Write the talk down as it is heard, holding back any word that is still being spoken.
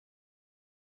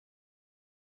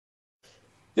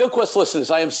DealQuest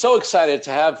listeners, I am so excited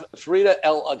to have Farida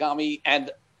El Agami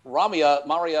and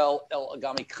Mariel El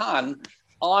Agami Khan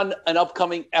on an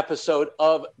upcoming episode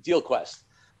of DealQuest.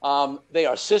 They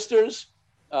are sisters.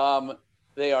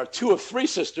 They are two of three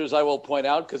sisters, I will point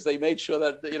out, because they made sure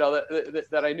that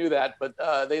that I knew that, but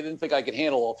they didn't think I could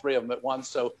handle all three of them at once.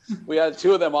 So we had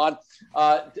two of them on.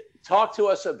 Talk to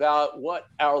us about what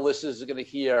our listeners are going to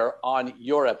hear on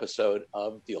your episode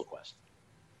of DealQuest.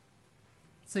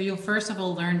 So you'll first of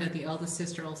all learn that the eldest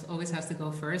sister always has to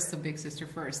go first, so big sister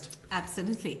first.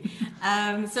 Absolutely.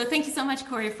 So thank you so much,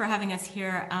 Corey, for having us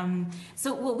here.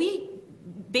 So what we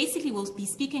basically will be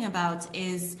speaking about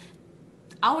is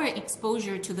our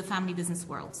exposure to the family business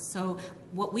world. So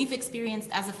what we've experienced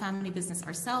as a family business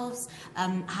ourselves,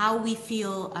 how we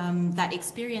feel that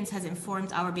experience has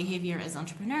informed our behavior as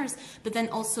entrepreneurs, but then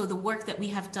also the work that we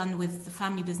have done with the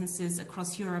family businesses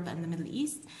across Europe and the Middle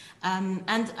East.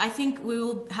 And I think we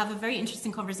will have a very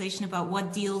interesting conversation about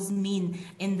what deals mean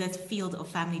in the field of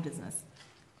family business.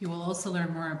 You will also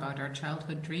learn more about our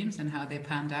childhood dreams and how they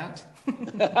panned out.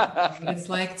 What it's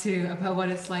like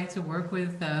to work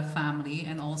with family,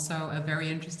 and also a very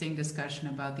interesting discussion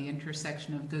about the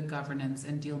intersection of good governance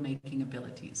and deal-making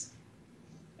abilities.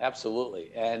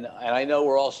 Absolutely, and I know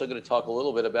we're also going to talk a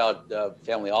little bit about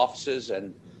family offices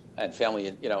and family,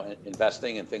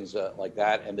 investing and things like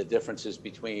that, and the differences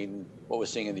between what we're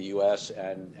seeing in the U.S.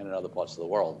 and in other parts of the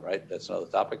world. Right, that's another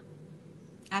topic.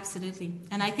 Absolutely.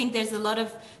 And I think there's a lot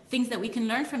of things that we can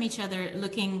learn from each other,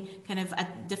 looking kind of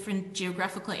at different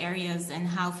geographical areas and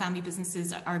how family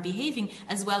businesses are behaving,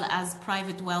 as well as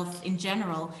private wealth in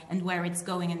general and where it's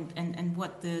going and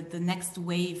what the next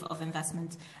wave of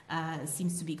investment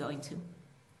seems to be going to.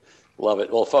 Love it.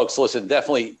 Well, folks, listen,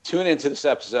 definitely tune into this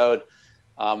episode.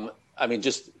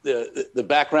 Just the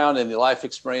background and the life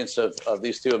experience of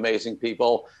these two amazing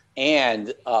people,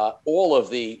 and all of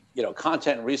the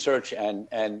content and research and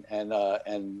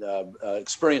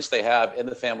experience they have in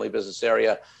the family business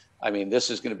area. I mean, this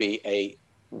is going to be a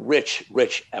rich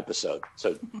episode.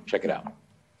 So check it out.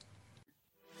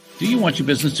 Do you want your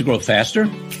business to grow faster?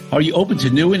 Are you open to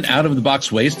new and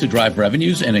out-of-the-box ways to drive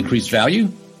revenues and increase value?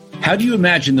 How do you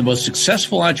imagine the most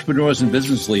successful entrepreneurs and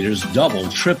business leaders double,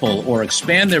 triple, or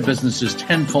expand their businesses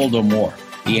tenfold or more?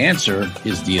 The answer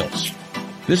is Deals.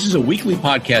 This is a weekly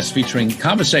podcast featuring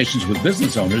conversations with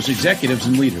business owners, executives,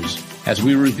 and leaders as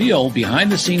we reveal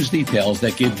behind-the-scenes details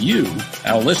that give you,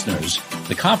 our listeners,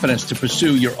 the confidence to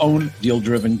pursue your own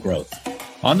deal-driven growth.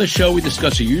 On the show, we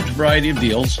discuss a huge variety of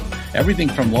deals, everything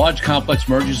from large, complex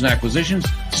mergers and acquisitions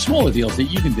to smaller deals that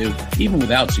you can do even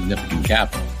without significant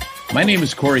capital. My name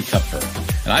is Corey Kupfer,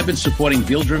 and I've been supporting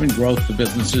deal-driven growth for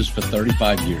businesses for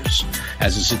 35 years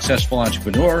as a successful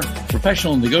entrepreneur,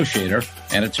 professional negotiator,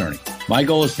 and attorney. My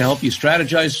goal is to help you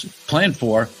strategize, plan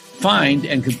for, find,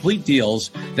 and complete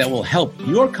deals that will help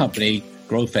your company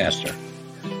grow faster.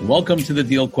 Welcome to the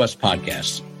DealQuest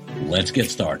podcast. Let's get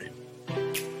started.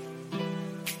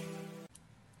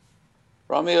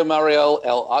 Mariel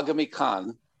El Agami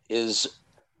Khan is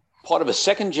part of a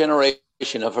second generation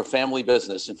of her family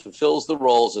business and fulfills the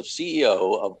roles of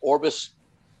CEO of Orbis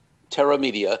Terra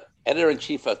Media,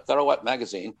 editor-in-chief of Tharawat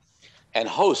Magazine, and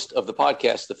host of the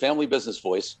podcast, The Family Business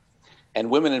Voice,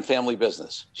 and Women in Family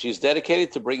Business. She is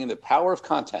dedicated to bringing the power of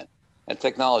content and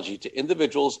technology to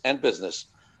individuals and business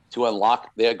to unlock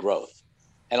their growth.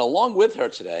 And along with her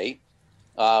today,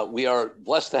 we are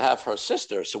blessed to have her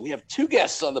sister. So we have two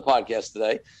guests on the podcast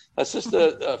today. Her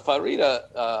sister,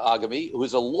 Farida Agami, who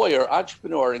is a lawyer,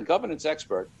 entrepreneur, and governance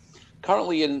expert,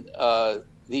 currently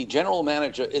the general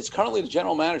manager of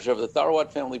the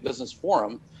Tharawat Family Business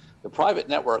Forum, the private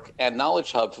network and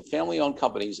knowledge hub for family-owned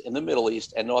companies in the Middle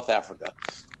East and North Africa.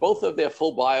 Both of their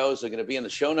full bios are going to be in the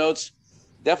show notes.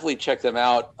 Definitely check them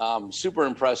out. Super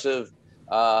impressive.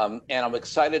 And I'm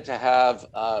excited to have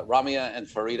Ramia and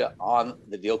Farida on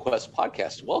the DealQuest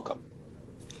podcast. Welcome.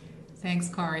 Thanks,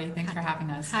 Corey. Thanks for having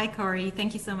us. Hi, Corey.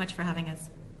 Thank you so much for having us.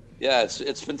 Yeah,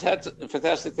 it's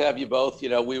fantastic to have you both.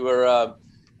 We were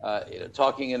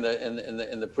talking in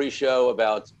the pre-show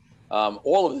about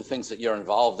all of the things that you're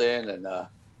involved in,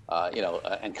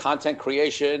 and content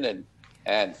creation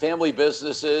and family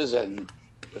businesses, and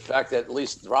the fact that at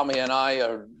least Ramia and I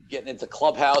are getting into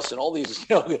Clubhouse and all these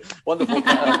wonderful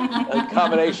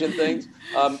combination things,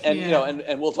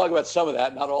 and we'll talk about some of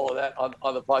that, not all of that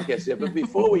on the podcast here. But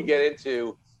before we get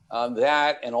into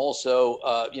that, and also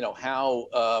how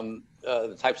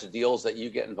the types of deals that you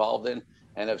get involved in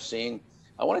and have seen,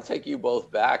 I want to take you both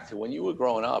back to when you were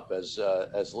growing up as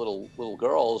little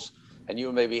girls, and you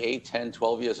were maybe 8, 10,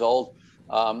 12 years old.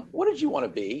 What did you want to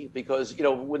be? Because,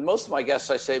 with most of my guests,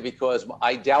 I say because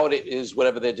I doubt it is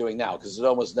whatever they're doing now, because it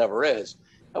almost never is.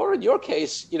 However, in your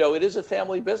case, it is a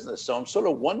family business. So I'm sort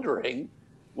of wondering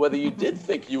whether you did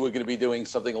think you were going to be doing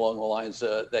something along the lines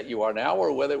that you are now,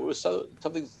 or whether it was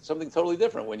something totally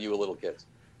different when you were little kids.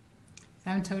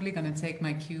 I'm totally going to take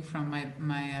my cue from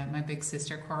my big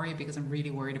sister, Corey, because I'm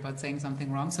really worried about saying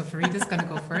something wrong. So Farida's going to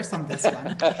go first on this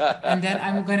one. And then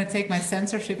I'm going to take my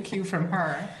censorship cue from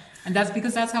her. And that's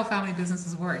because that's how family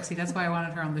businesses work. See, that's why I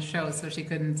wanted her on the show, so she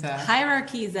couldn't...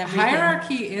 Hierarchy is everything.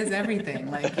 Hierarchy is everything.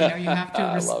 Like, you have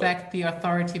to respect the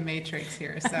authority matrix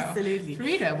here. So, absolutely.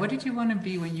 Farida, what did you want to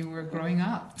be when you were growing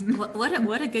up?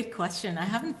 What a good question. I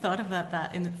haven't thought about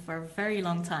that for a very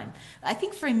long time. I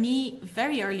think for me,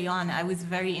 very early on, I was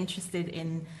very interested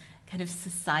in kind of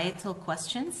societal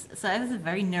questions. So I was a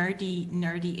very nerdy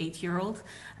 8-year-old.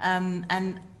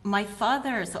 And my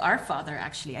father, so our father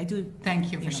actually, I do...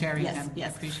 Thank you for sharing yes, him.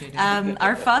 Yes. I appreciate it.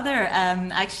 Our father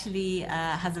actually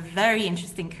has a very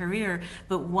interesting career,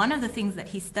 but one of the things that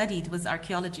he studied was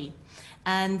archaeology.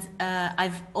 And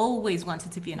I've always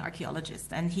wanted to be an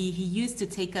archaeologist. And he used to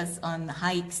take us on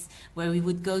hikes where we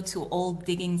would go to old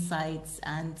digging sites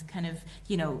and kind of,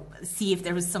 see if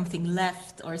there was something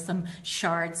left or some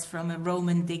shards from a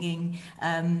Roman digging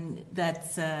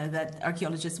that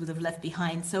archaeologists would have left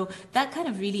behind. So that kind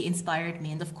of really inspired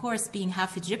me. And of course, being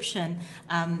half Egyptian,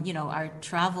 our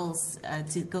travels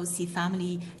to go see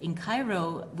family in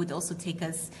Cairo would also take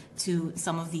us to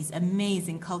some of these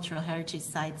amazing cultural heritage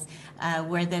sites,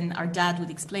 where then our dad would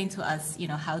explain to us,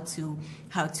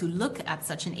 how to look at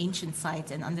such an ancient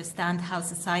site and understand how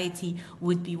society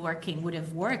would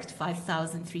have worked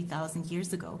 5,000, 3,000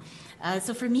 years ago.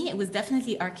 So for me, it was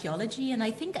definitely archaeology, and I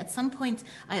think at some point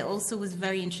I also was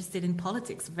very interested in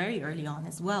politics very early on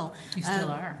as well. You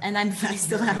still are, and I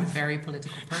still am. A very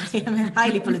political person. I'm a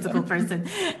highly political person.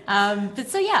 But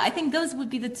so yeah, I think those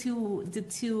would be the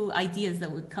two ideas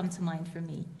that would come to mind for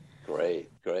me. Great.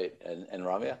 And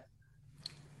Ramya?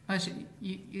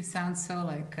 You sound so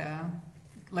like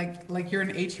you're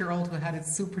an 8-year-old who had it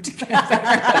super together.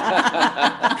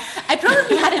 I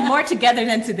probably had it more together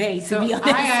than today, to be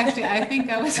honest. I think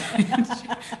I was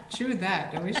true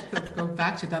that. I wish I could go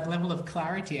back to that level of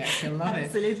clarity. Actually, I love it.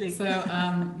 Absolutely. So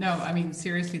no, I mean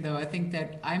seriously though, I think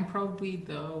that I'm probably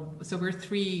so we're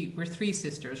three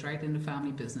sisters, right, in the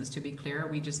family business. To be clear,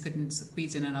 we just couldn't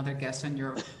squeeze in another guest on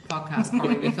your podcast.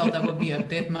 Probably we felt that would be a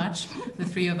bit much. The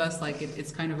three of us,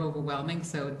 it's kind of overwhelming.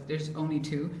 So there's only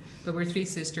two, but we're three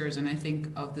sisters, and I think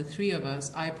of the three of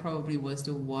us, I probably was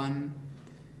the one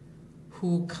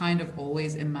who kind of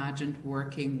always imagined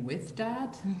working with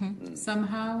Dad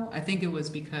somehow. I think it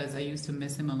was because I used to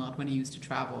miss him a lot when he used to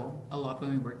travel a lot when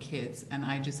we were kids, and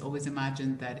I just always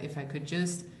imagined that if I could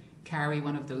just carry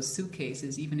one of those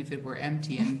suitcases, even if it were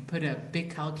empty, and put a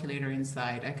big calculator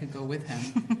inside, I could go with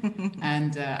him.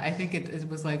 And I think it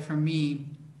was like, for me,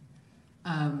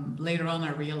 later on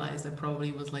I realized that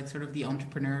probably was like sort of the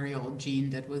entrepreneurial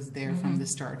gene that was there from the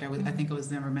start. I think I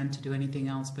was never meant to do anything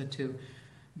else but to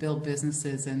build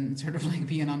businesses and sort of like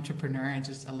be an entrepreneur.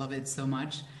 I love it so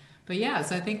much. But yeah,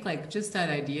 so I think like just that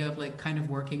idea of like kind of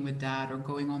working with Dad or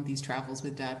going on these travels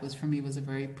with Dad was a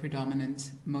very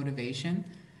predominant motivation.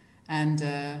 And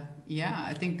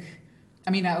I think,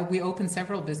 we opened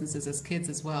several businesses as kids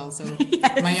as well. So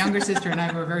yes. My younger sister and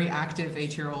I were very active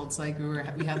 8-year-olds. Like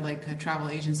we had travel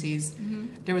agencies.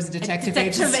 There was a detective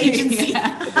agency.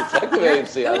 Yeah. A detective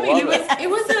agency. I love it. It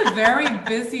was a very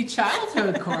busy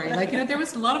childhood, Corey. There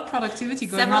was a lot of productivity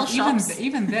going Several on. shops.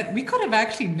 Even then, we could have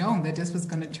actually known that this was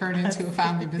going to turn into a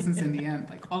family business in the end.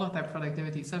 Like all of that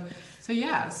productivity. So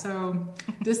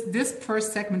this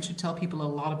first segment should tell people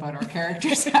a lot about our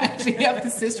characters. Actually, the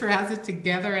sister has it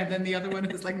together, and then the other one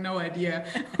has no idea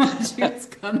what she's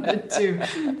gonna do.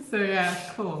 So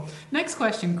yeah, cool. Next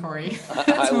question, Corey.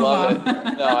 I love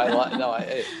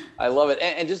it. I love it.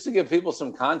 And just to give people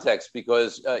some context,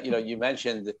 because you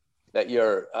mentioned that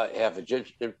you're half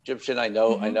Egyptian. I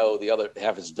know the other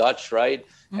half is Dutch, right?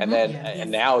 And then and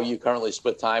now you currently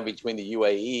split time between the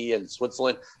UAE and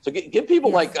Switzerland. So give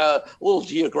people a little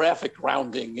geographic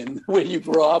grounding and where you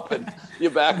grew up and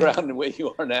your background and where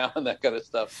you are now and that kind of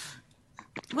stuff.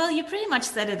 Well, you pretty much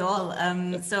said it all.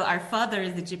 So our father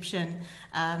is Egyptian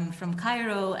from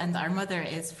Cairo, and our mother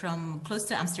is from close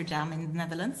to Amsterdam in the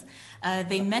Netherlands.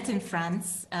 They met in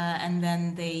France, and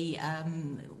then they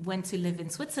went to live in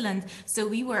Switzerland. So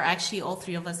we were actually, all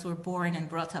three of us were born and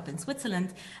brought up in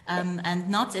Switzerland, and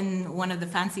not in one of the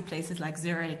fancy places like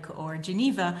Zurich or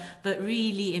Geneva, but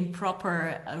really in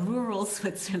proper rural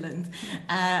Switzerland.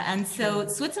 And so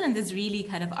Switzerland is really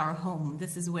kind of our home.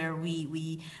 This is where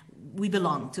we we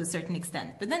belong to a certain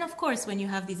extent. But then, of course, when you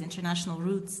have these international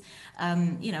roots,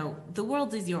 the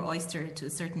world is your oyster to a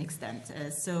certain extent.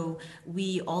 So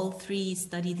we all three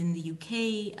studied in the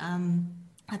UK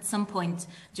at some point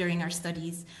during our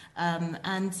studies.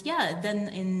 Then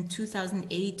in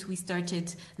 2008, we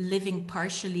started living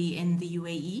partially in the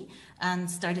UAE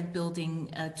and started building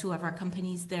two of our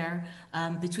companies there,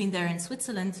 between there and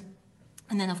Switzerland.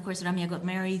 And then, of course, Ramya got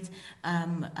married,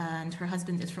 and her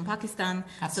husband is from Pakistan.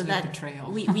 Absolute so that betrayal.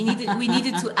 we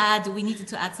needed to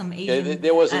add some Asian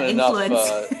there wasn't influence.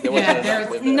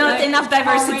 Not enough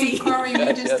diversity. Corey,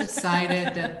 we just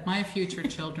decided that my future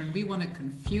children, we want to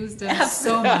confuse them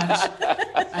so much.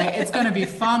 It's going to be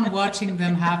fun watching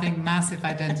them having massive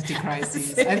identity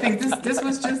crises. I think this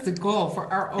was just the goal for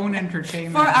our own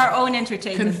entertainment.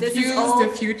 Confuse this is all the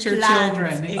future planned.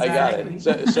 Children. Exactly. I got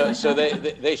it. So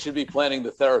they should be planning the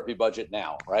therapy budget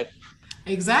now, right?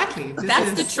 Exactly.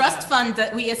 That's the trust fund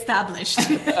that we established.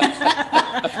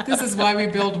 This is why we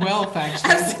build wealth,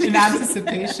 actually, in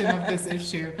anticipation of this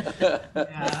issue.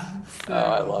 Yeah. So,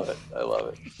 I love it.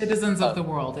 Citizens of the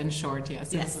world, in short,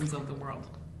 citizens of the world.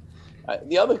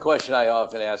 The other question I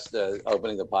often ask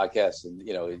opening the podcast, and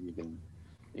you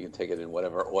can take it in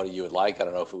whatever order you would like. I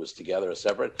don't know if it was together or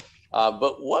separate.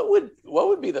 But what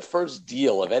would be the first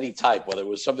deal of any type, whether it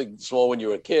was something small when you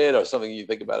were a kid or something you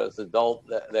think about as an adult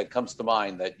that comes to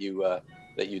mind that you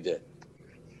did?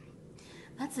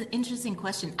 That's an interesting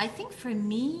question. I think for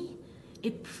me,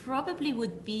 it probably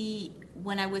would be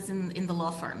when I was in the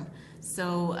law firm.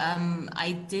 So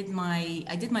I did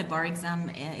my bar exam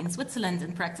in Switzerland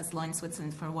and practiced law in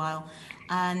Switzerland for a while.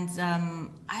 And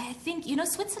I think,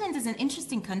 Switzerland is an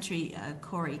interesting country,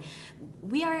 Corey.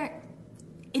 We are,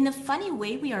 in a funny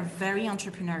way, we are very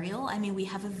entrepreneurial. I mean, we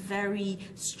have a very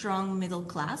strong middle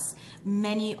class.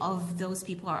 Many of those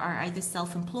people are either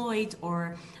self-employed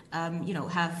or,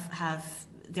 have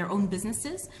their own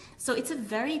businesses. So it's a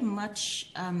very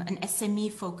much an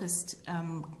SME-focused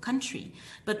country.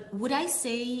 But would I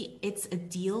say it's a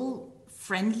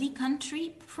deal-friendly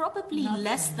country? Probably not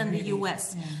less than really. The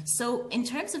US. Yeah. So in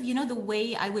terms of, the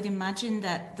way I would imagine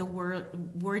that the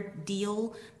word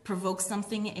deal provokes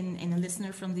something in a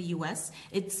listener from the US,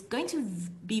 it's going to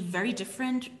be very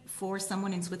different for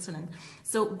someone in Switzerland.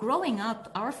 So growing up,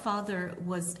 our father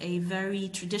was a very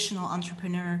traditional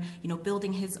entrepreneur,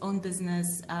 building his own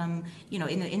business,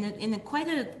 in a quite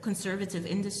a conservative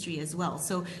industry as well.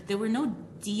 So there were no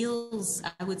deals,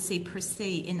 I would say, per se,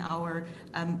 in our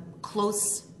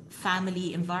close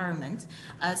family environment.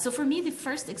 So for me, the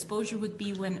first exposure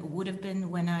would have been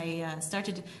when I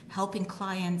started helping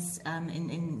clients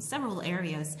in several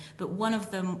areas. But one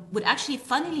of them would actually,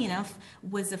 funnily enough,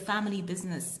 was a family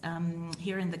business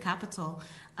here in the capital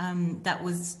that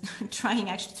was trying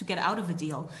actually to get out of a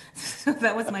deal. So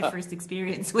that was my first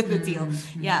experience with a deal.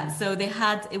 Yeah. So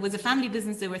it was a family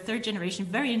business. They were third generation.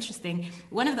 Very interesting.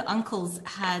 One of the uncles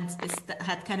had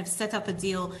kind of set up a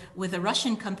deal with a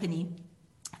Russian company.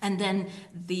 And then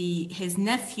his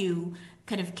nephew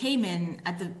kind of came in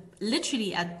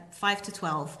literally at 5 to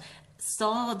 12,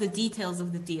 saw the details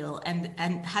of the deal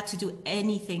and had to do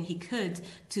anything he could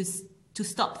to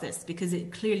stop this, because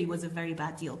it clearly was a very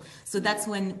bad deal. So that's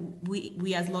when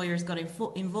we as lawyers got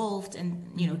involved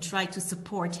and tried to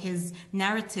support his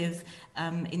narrative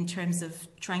in terms of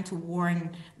trying to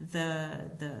warn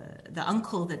the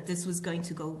uncle that this was going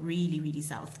to go really, really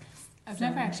south. I've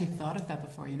never actually thought of that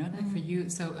before, like for you.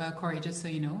 So Corey, just so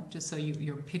you know,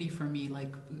 your pity for me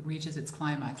reaches its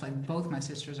climax. Like both my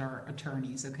sisters are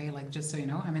attorneys, okay? Like just so you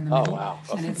know, I'm in the middle. Oh, wow.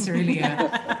 And it's really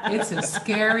it's a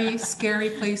scary, scary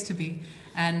place to be.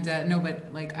 And no, but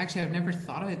actually I've never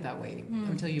thought of it that way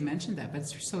until you mentioned that. But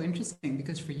it's so interesting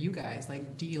because for you guys,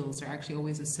 deals are actually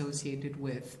always associated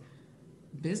with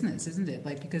business, isn't it?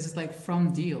 Because it's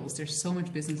from deals, there's so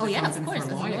much business that comes in for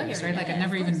lawyers, right? I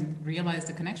never even realized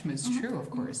the connection, but it's true, of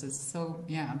course. It's so,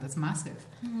 that's massive.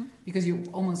 Because you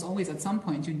almost always, at some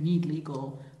point, you need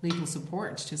legal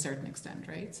support to a certain extent,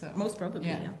 right? So most probably,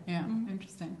 yeah.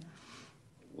 Interesting.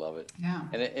 Love it. Yeah.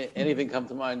 And anything come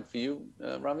to mind for you,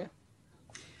 Ramya?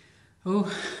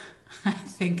 Oh, I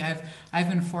think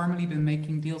I've informally been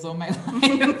making deals all my life.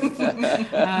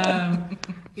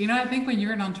 I think when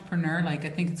you're an entrepreneur, I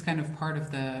think it's kind of part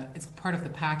of the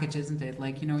package, isn't it?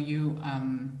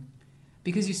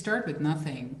 Because you start with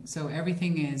nothing, so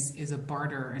everything is a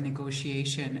barter, a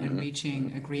negotiation, and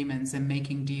reaching agreements and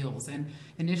making deals. And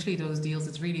initially, those deals,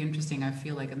 it's really interesting. I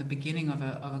feel like in the beginning of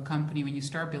a company, when you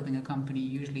start building a company,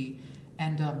 you usually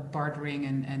end up bartering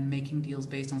and making deals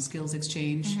based on skills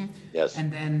exchange. Yes.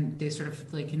 And then they sort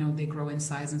of they grow in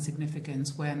size and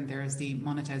significance when there's the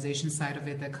monetization side of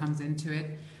it that comes into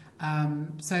it.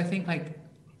 So I think like,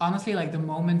 honestly, like the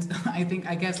moment, I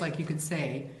guess like you could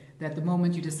say that the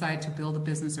moment you decide to build a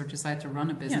business or decide to run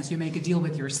a business, you make a deal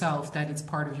with yourself that it's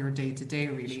part of your day to day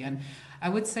really. And I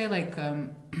would say like,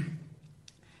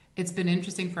 it's been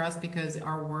interesting for us because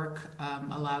our work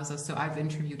allows us. So I've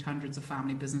interviewed hundreds of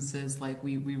family businesses. Like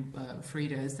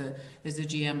Frida is the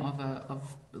GM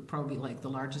of probably like the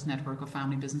largest network of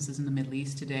family businesses in the Middle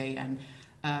East today, and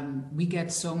we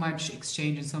get so much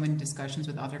exchange and so many discussions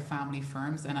with other family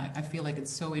firms, and I feel like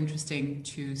it's so interesting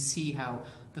to see how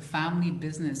the family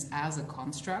business as a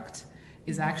construct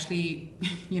is actually,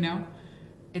 you know,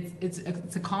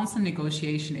 it's a constant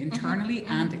negotiation internally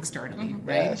and externally,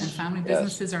 right? Yes. And family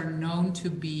businesses are known to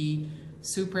be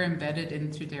super embedded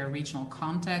into their regional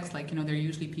context. Like, you know, they're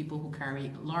usually people who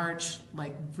carry large,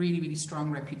 like really, really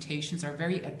strong reputations, are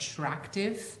very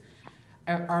attractive,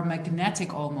 are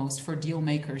magnetic almost for deal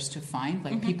makers to find.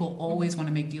 Like people always want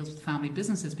to make deals with family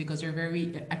businesses because they're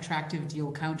very attractive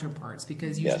deal counterparts,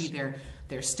 because usually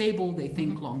they're stable, they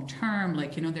think long term,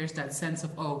 like, you know, there's that sense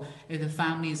of, oh, if the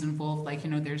family is involved, like, you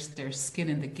know, there's skin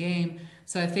in the game.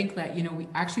 So I think that, you know,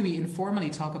 we informally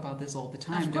talk about this all the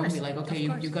time, don't we? Like, okay,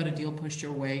 you got a deal pushed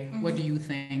your way, what do you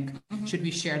think? Should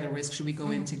we share the risk? Should we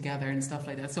go in together and stuff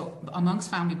like that? So amongst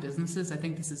family businesses, I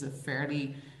think this is a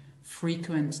fairly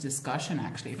frequent discussion,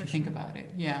 actually, if you think about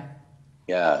it.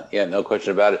 Yeah, no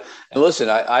question about it. And listen,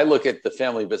 I look at the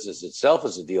family business itself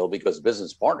as a deal because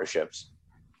business partnerships,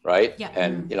 right?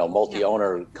 And you know,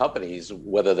 multi-owner companies,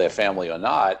 whether they're family or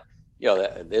not, you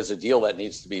know, there's a deal that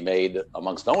needs to be made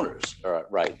amongst owners,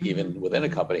 right? Even within a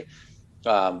company.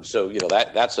 So you know,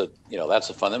 that's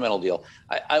a fundamental deal.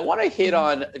 I want to hit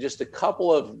on just a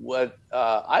couple of what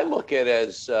I look at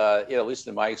as you know, at least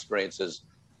in my experiences,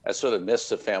 as sort of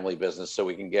myths of family business, so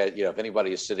we can get, you know, if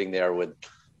anybody is sitting there with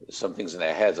some things in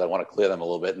their heads, I want to clear them a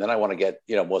little bit, and then I want to get,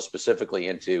 you know, more specifically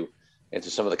into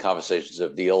some of the conversations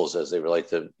of deals as they relate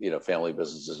to, you know, family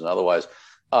businesses and otherwise.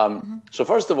 So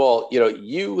first of all, you know,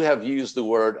 you have used the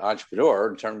word entrepreneur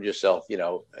and termed yourself, you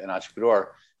know, an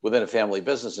entrepreneur within a family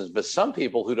business, but some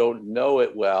people who don't know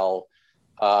it well,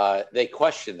 they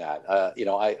question that. You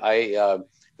know, I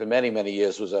for many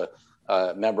years was a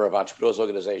member of Entrepreneurs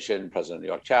Organization, president of New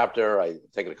York chapter. I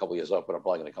taken a couple of years off, but I'm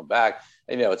probably going to come back.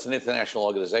 And, you know, it's an international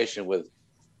organization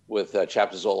with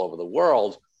chapters all over the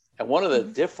world. And one of the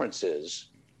differences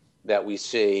that we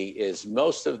see is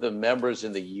most of the members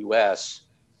in the U.S.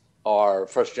 are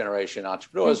first generation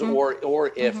entrepreneurs,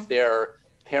 or if their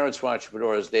parents were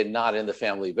entrepreneurs, they're not in the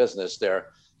family business. They're,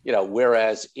 you know,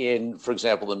 whereas in, for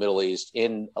example, the Middle East,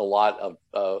 in a lot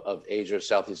of Asia,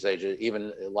 Southeast Asia,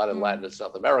 even a lot of Latin and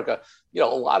South America, you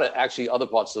know, a lot of actually other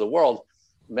parts of the world,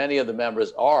 many of the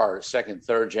members are second,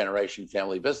 third generation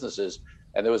family businesses.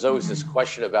 And there was always this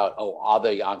question about, oh, are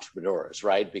they entrepreneurs,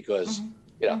 right? Because,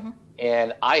 you know,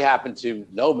 and I happen to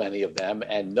know many of them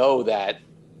and know that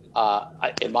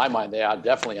in my mind, they are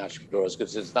definitely entrepreneurs,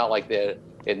 because it's not like they're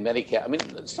in many cases. I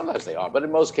mean, sometimes they are, but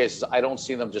in most cases, I don't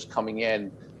see them just coming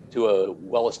in to a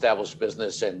well-established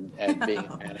business and being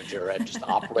a manager and just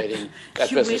operating that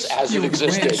business as it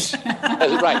existed,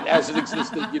 as it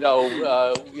existed. You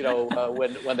know,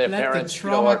 when their parents. Let the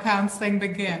trauma counseling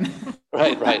begin.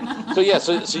 Right. So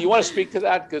you want to speak to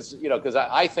that, because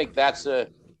I think that's a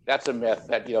myth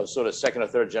that, you know, sort of second or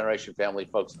third generation family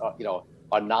folks, you know,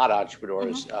 are not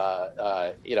entrepreneurs.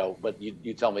 You know, but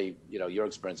you tell me, you know, your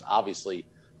experience. Obviously,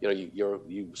 you know,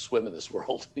 you swim in this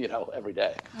world, you know, every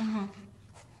day.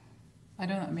 I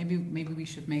don't know, maybe we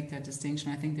should make that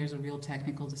distinction. I think there's a real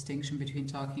technical distinction between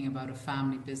talking about a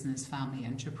family business, family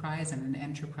enterprise, and an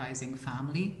enterprising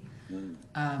family.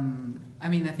 I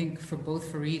mean, I think for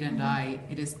both Fareed and I,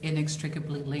 it is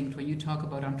inextricably linked. When you talk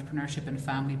about entrepreneurship and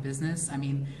family business, I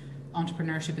mean,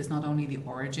 entrepreneurship is not only the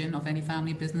origin of any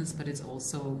family business, but it's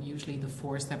also usually the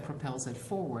force that propels it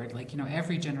forward. Like, you know,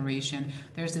 every generation,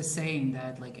 there's this saying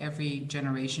that like every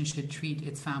generation should treat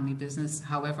its family business,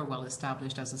 however well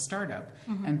established, as a startup,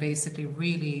 and basically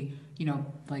really, you know,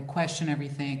 like question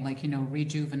everything, like, you know,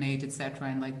 rejuvenate, etc.,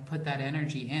 and like put that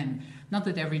energy in. Not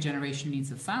that every generation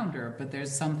needs a founder, but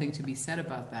there's something to be said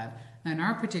about that. Now, in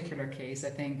our particular case, I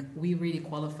think we really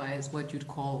qualify as what you'd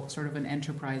call sort of an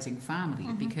enterprising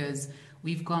family, because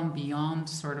we've gone beyond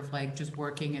sort of like just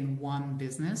working in one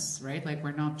business, right? Like,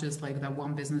 we're not just like that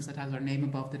one business that has our name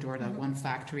above the door, that one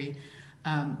factory,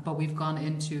 but we've gone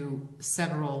into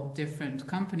several different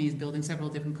companies, building several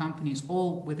different companies,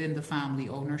 all within the family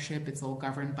ownership. It's all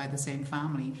governed by the same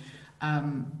family.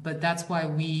 But that's why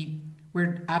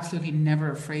we're absolutely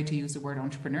never afraid to use the word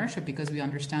entrepreneurship, because we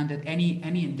understand that any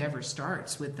endeavor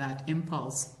starts with that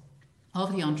impulse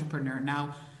of the entrepreneur.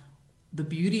 Now, the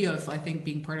beauty of, I think,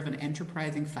 being part of an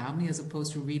enterprising family as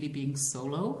opposed to really being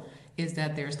solo is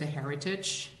that there's the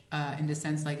heritage in the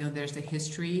sense like, there's the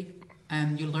history,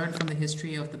 and you learn from the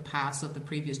history of the past of the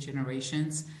previous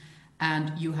generations.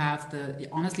 And you have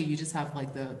honestly, you just have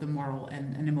like the moral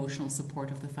and emotional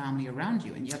support of the family around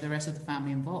you, and you have the rest of the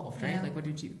family involved, right? Like, what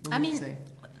would you say?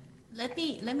 Let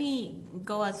me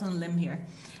go out on a limb here.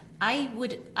 I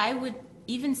would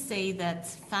even say that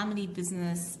family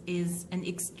business is an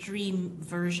extreme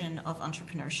version of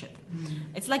entrepreneurship.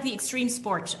 It's like the extreme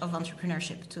sport of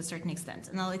entrepreneurship to a certain extent,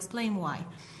 and I'll explain why.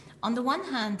 On the one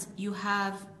hand, you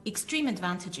have extreme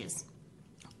advantages,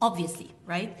 obviously,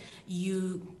 right?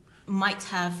 You might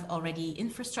have already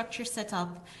infrastructure set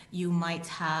up, you might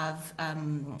have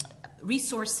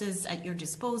resources at your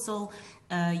disposal,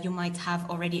 you might have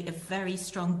already a very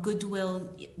strong goodwill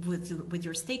with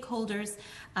your stakeholders,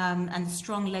 and a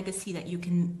strong legacy that you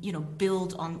can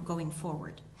build on going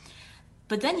forward.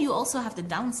 But then you also have the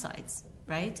downsides,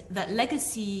 right? That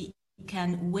legacy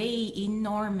can weigh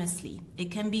enormously.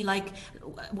 It can be like,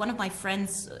 one of my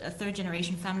friends, a third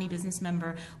generation family business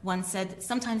member, once said,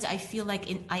 sometimes I feel like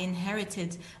I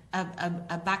inherited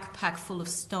a backpack full of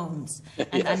stones,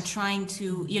 and I'm trying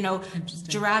to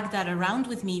drag that around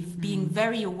with me, being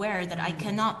very aware that I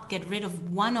cannot get rid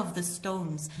of one of the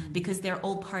stones because they're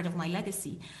all part of my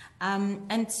legacy.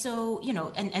 And so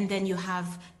and then you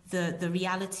have the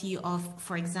reality of,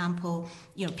 for example,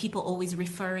 people always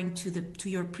referring to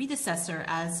your predecessor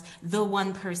as the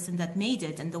one person that made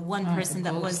it, and the one person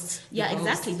that was,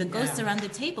 exactly, the ghosts around the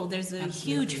table. There's a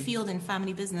huge field in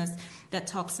family business that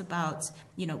talks about,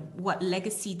 what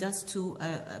legacy does to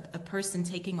a person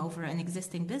taking over an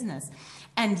existing business.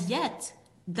 And yet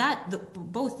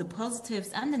both the positives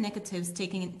and the negatives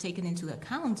taken into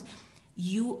account,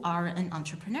 you are an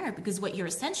entrepreneur, because what you're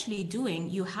essentially doing,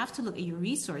 you have to look at your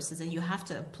resources and you have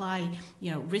to apply,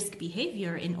 risk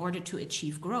behavior in order to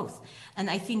achieve growth. And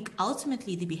I think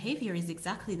ultimately the behavior is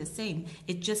exactly the same.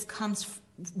 It just comes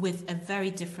with a very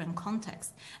different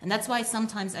context. And that's why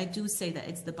sometimes I do say that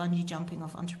it's the bungee jumping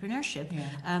of entrepreneurship,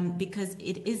 because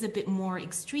it is a bit more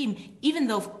extreme, even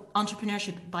though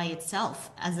entrepreneurship by itself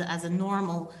as a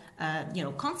normal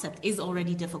concept is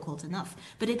already difficult enough.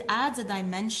 But it adds a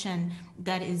dimension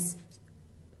that is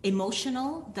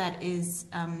emotional, that is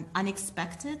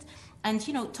unexpected. And,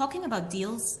 talking about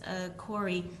deals,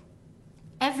 Corey,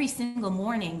 every single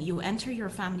morning you enter your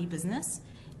family business,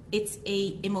 it's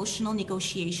a emotional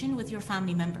negotiation with your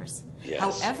family members. Yes.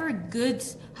 However good,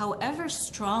 however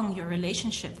strong your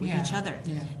relationship with each other,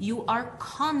 you are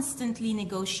constantly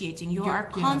negotiating. You are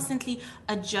constantly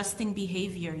adjusting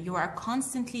behavior. You are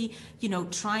constantly,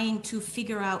 trying to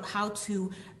figure out how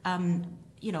to,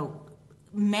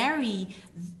 marry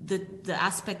the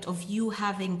aspect of you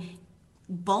having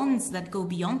bonds that go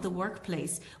beyond the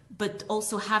workplace, but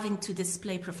also having to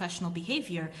display professional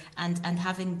behavior and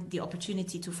having the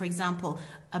opportunity to, for example,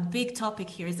 a big topic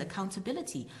here is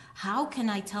accountability. How can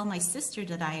I tell my sister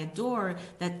that I adore,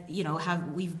 that,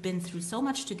 we've been through so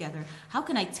much together? How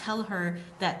can I tell her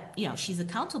that, she's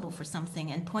accountable for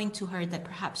something and point to her that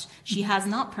perhaps she has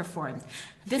not performed?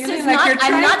 This is like not,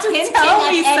 I'm not hinting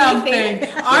at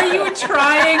anything. Are you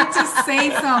trying to say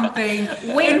something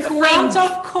in front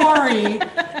of Corey?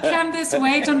 Can this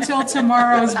wait until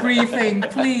tomorrow's briefing,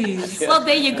 please? Well,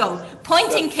 there you go.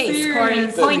 Point in case,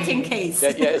 Corey. Point in case.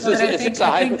 Is it a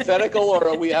hypothetical, or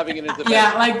are we having an intervention?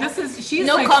 Yeah, like this is, she's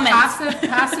no like comment.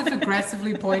 passive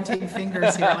aggressively pointing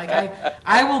fingers here. Like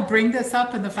I will bring this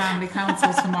up in the family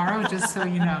council tomorrow, just so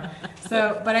you know.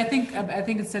 So, but I think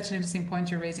it's such an interesting point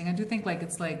you're raising. I do think like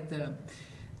it's like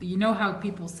how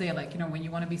people say, like, when you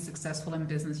want to be successful in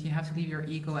business, you have to leave your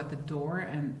ego at the door.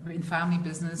 And in family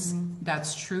business,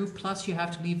 that's true. Plus, you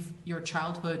have to leave your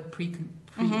childhood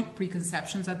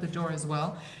preconceptions at the door as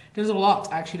well. There's a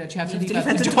lot actually that you have to leave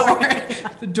at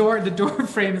the door. The door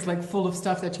frame is like full of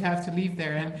stuff that you have to leave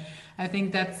there. And I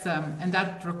think that's and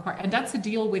that's a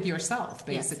deal with yourself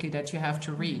basically that you have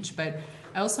to reach. But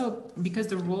also, because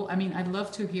the role, I'd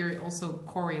love to hear also,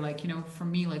 Corey, like, for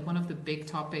me, like one of the big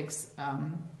topics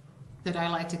that I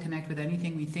like to connect with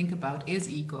anything we think about is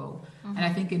ego. And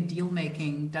I think in deal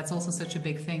making, that's also such a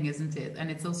big thing, isn't it? And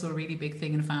it's also a really big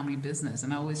thing in family business.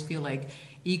 And I always feel like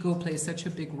ego plays such a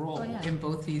big role in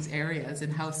both these areas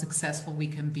and how successful we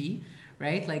can be.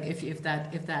 Right, like if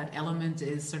that element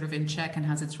is sort of in check and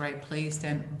has its right place,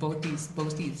 then both these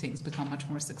things become much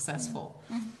more successful.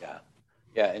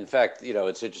 Yeah. In fact,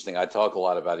 it's interesting. I talk a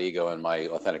lot about ego in my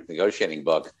Authentic Negotiating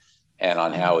book, and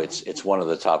on how it's one of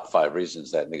the top 5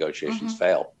 reasons that negotiations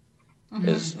fail.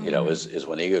 is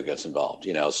when ego gets involved.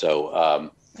 So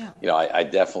I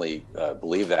definitely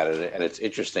believe that, and it's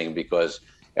interesting because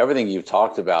everything you've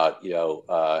talked about,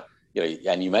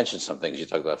 and you mentioned some things. You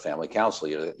talked about family council.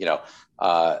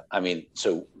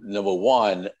 So number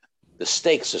one, the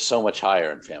stakes are so much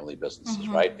higher in family businesses,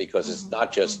 right? Because it's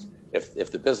not just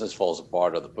if the business falls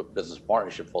apart or the business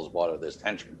partnership falls apart or there's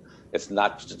tension, it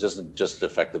doesn't just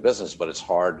affect the business, but it's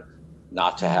hard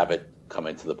not to have it come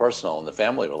into the personal and the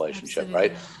family relationship.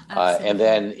 Absolutely. Right? And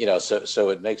then, so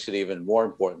it makes it even more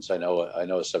important. So I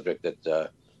know a subject that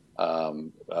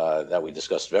we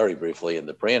discussed very briefly in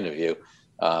the pre-interview,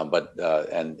 but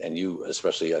you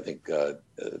especially, I think,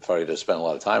 Farida spent a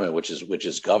lot of time in, which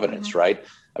is governance, right?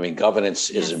 I mean, governance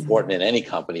is important in any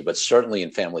company, but certainly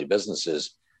in family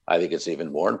businesses, I think it's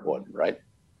even more important, right?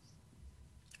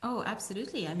 Oh,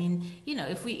 absolutely. I mean,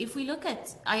 if we look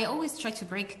at, I always try to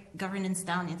break governance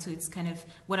down into its kind of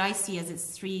what I see as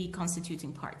its three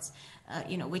constituting parts,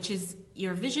 which is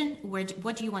your vision,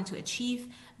 what do you want to achieve,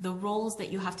 the roles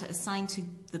that you have to assign to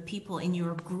the people in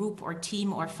your group or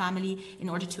team or family in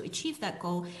order to achieve that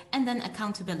goal, and then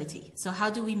accountability. So how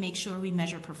do we make sure we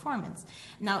measure performance?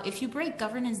 Now, if you break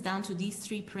governance down to these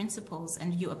three principles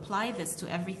and you apply this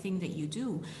to everything that you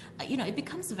do, it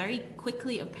becomes very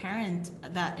quickly apparent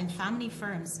that in family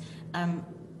firms,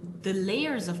 the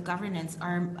layers of governance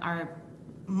are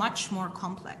much more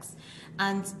complex.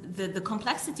 And the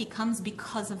complexity comes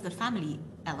because of the family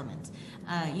element.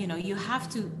 You have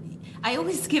to, I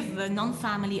always give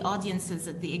non-family audiences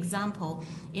the example,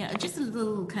 just a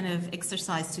little kind of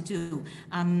exercise to do.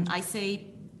 I say,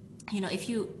 if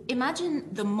you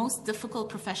imagine the most difficult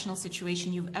professional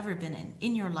situation you've ever been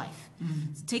in your life,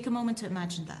 so take a moment to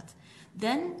imagine that.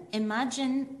 Then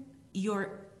imagine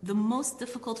the most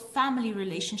difficult family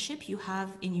relationship you have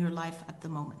in your life at the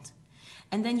moment.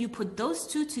 And then you put those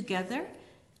two together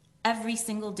every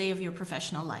single day of your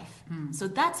professional life. So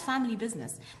that's family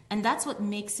business. And that's what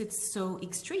makes it so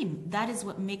extreme. That is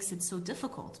what makes it so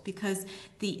difficult, because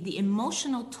the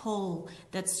emotional toll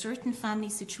that certain family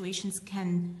situations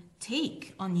can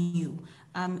take on you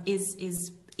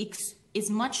is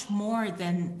much more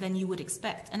than you would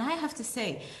expect. And I have to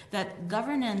say that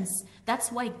governance,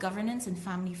 that's why governance in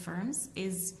family firms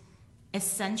is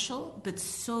essential, but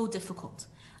so difficult.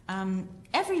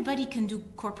 Everybody can do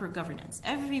corporate governance.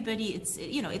 Everybody,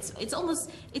 it's almost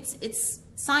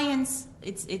science,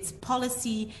 it's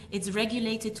policy, it's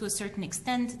regulated to a certain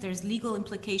extent. There's legal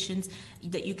implications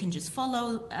that you can just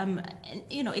follow.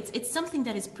 It's something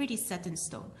that is pretty set in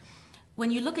stone.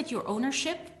 When you look at your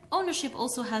ownership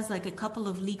also has like a couple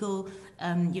of legal,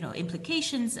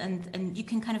 implications, and you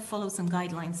can kind of follow some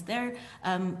guidelines there,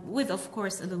 with, of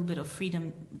course, a little bit of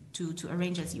freedom to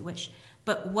arrange as you wish.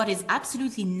 But what is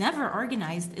absolutely never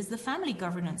organized is the family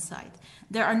governance side.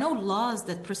 There are no laws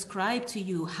that prescribe to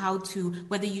you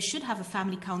whether you should have a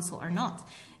family council or not.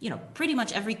 Pretty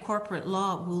much every corporate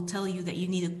law will tell you that you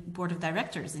need a board of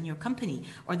directors in your company,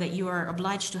 or that you are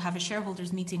obliged to have a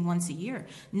shareholders meeting once a year.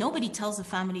 Nobody tells a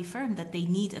family firm that they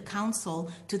need a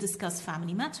council to discuss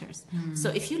family matters. So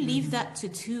if you leave that to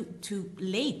too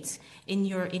late in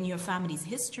your family's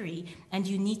history, and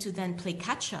you need to then play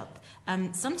catch up,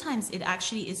 sometimes it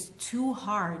actually is too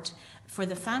hard for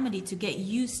the family to get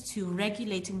used to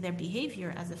regulating their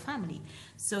behavior as a family.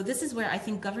 So this is where I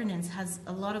think governance has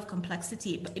a lot of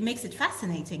complexity. It makes it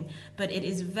fascinating, but it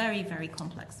is very, very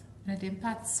complex. And it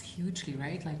impacts hugely,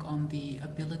 right? Like on the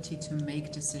ability to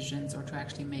make decisions or to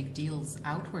actually make deals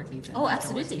outwardly. Oh,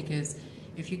 absolutely. Because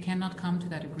if you cannot come to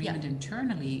that agreement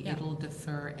internally, it'll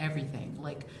defer everything.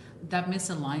 Like that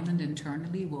misalignment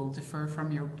internally will defer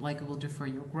it will defer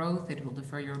your growth. It will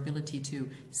defer your ability to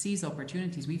seize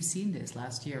opportunities. We've seen this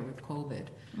last year with COVID.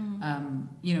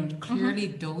 Clearly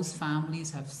those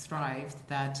families have thrived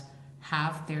that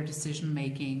have their decision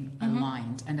making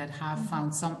aligned, and that have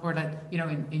found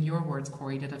in your words,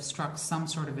 Corey, that have struck some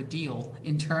sort of a deal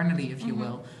internally, if you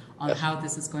will, on how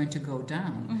this is going to go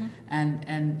down, and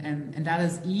that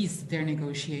has eased their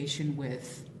negotiation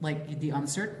with the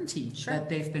uncertainty that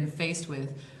they've been faced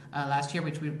with last year,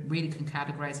 which we really can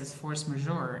categorize as force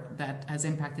majeure, that has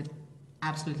impacted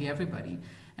absolutely everybody.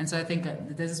 And so I think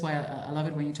this is why I love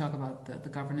it when you talk about the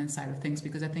governance side of things,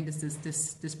 because I think it's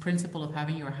this principle of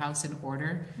having your house in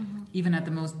order, even at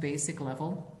the most basic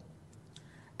level.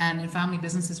 And in family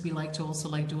businesses, we like to also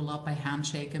do a lot by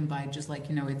handshake and by just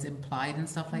it's implied and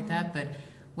stuff like that. But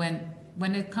when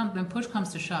push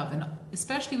comes to shove, and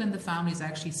especially when the family is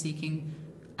actually seeking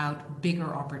out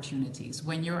bigger opportunities,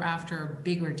 when you're after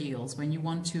bigger deals, when you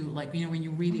want to when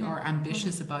you really are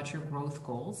ambitious about your growth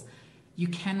goals, you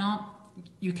cannot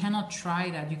try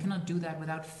that. You cannot do that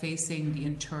without facing the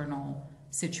internal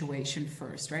situation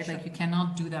first, right? Sure. Like you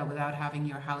cannot do that without having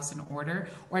your house in order,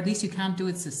 or at least you can't do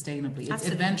it sustainably. It's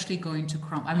eventually going to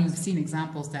crumble. I mean, we've seen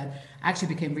examples that actually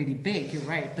became really big, you're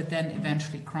right, but then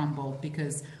eventually crumbled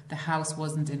because the house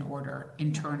wasn't in order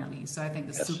internally. So I think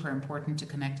it's super important to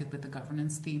connect it with the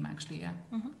governance theme, actually. Yeah.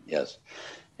 Mm-hmm. Yes.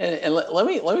 And let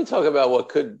me talk about what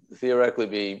could theoretically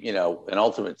be, you know, an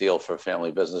ultimate deal for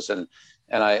family business. And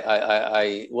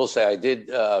I will say I did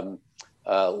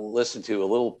listen to a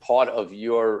little part of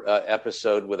your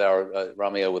episode with our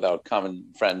Ramya, with our common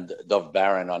friend Dov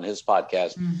Baron on his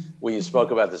podcast. We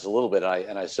spoke about this a little bit,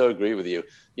 and I so agree with you.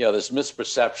 You know, this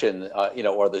misperception, you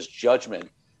know, or this judgment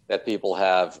that people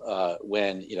have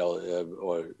when, you know,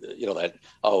 or, you know, that,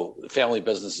 oh, family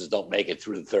businesses don't make it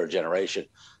through the third generation,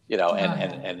 you know,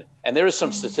 and there is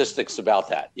some statistics about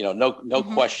that, you know, no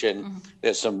question.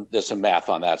 There's some math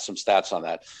on that, some stats on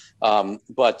that.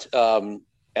 But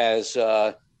as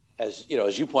you know,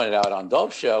 as you pointed out on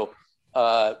Dove's show,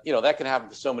 you know, that can happen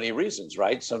for so many reasons,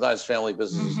 right? Sometimes family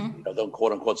businesses, you know, don't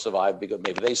quote unquote survive because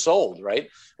maybe they sold, right?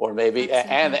 Or maybe,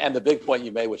 and the big point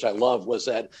you made, which I love, was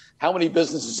that how many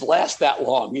businesses last that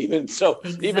long? Even so,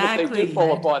 even if they do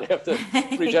fall apart after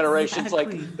 3 generations, like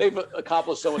they've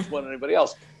accomplished so much more than anybody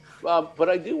else. But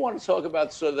I do want to talk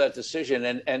about sort of that decision,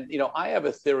 and you know, I have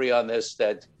a theory on this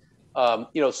that.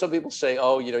 You know, some people say,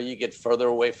 oh, you know, you get further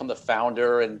away from the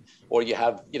founder, or you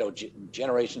have, you know,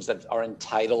 generations that are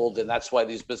entitled, and that's why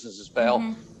these businesses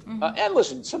fail. And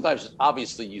listen, sometimes,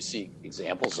 obviously, you see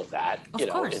examples of that, you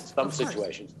know, in some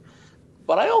situations.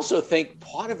 But I also think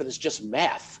part of it is just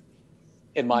math,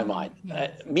 in my mind,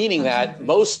 meaning that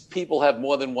most people have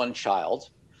more than one child.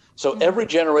 So every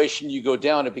generation you go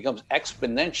down, it becomes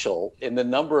exponential in the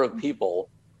number of people,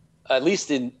 at least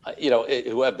in, you know,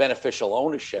 who have beneficial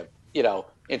ownership, you know,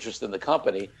 interest in the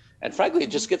company. And frankly, it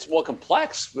just gets more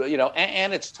complex, you know,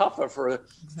 and it's tougher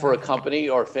for a company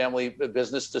or a family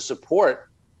business to support,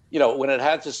 you know, when it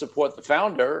had to support the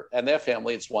founder and their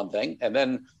family, it's one thing. And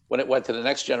then when it went to the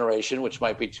next generation, which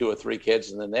might be 2 or 3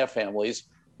 kids and then their families,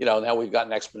 you know, now we've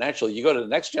gotten exponential. You go to the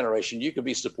next generation, you could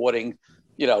be supporting,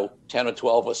 you know, 10 or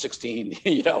 12 or 16,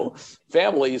 you know,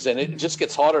 families. And it just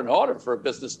gets harder and harder for a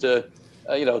business to,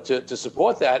 you know, to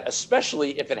support that,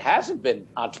 especially if it hasn't been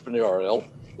entrepreneurial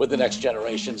with the next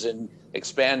generations in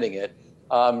expanding it.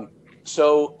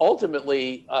 So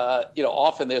ultimately, you know,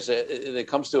 often it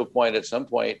comes to a point at some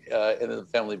point in the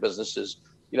family businesses,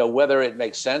 you know, whether it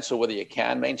makes sense or whether you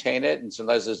can maintain it. And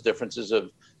sometimes there's differences of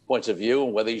points of view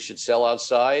and whether you should sell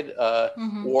outside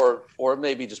or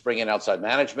maybe just bring in outside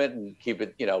management and keep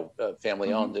it, you know,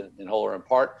 family owned in whole or in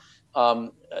part.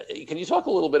 Can you talk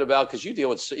a little bit about, because you deal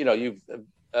with, you know, you've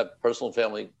personal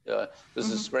family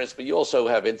business experience, but you also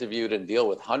have interviewed and deal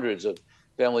with hundreds of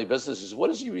family businesses. What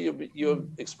has your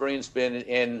experience been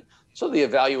in sort of the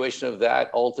evaluation of that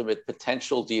ultimate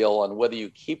potential deal on whether you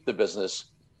keep the business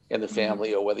in the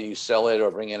family or whether you sell it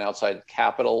or bring in outside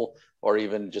capital or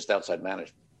even just outside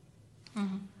management?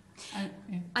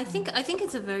 I think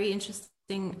it's a very interesting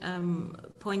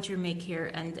point you make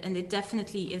here, and it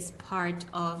definitely is part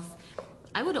of,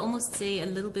 I would almost say, a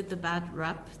little bit the bad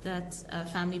rap that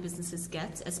family businesses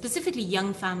get, specifically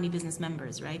young family business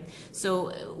members, right?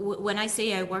 So when I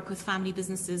say I work with family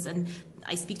businesses and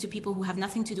I speak to people who have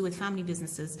nothing to do with family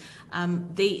businesses,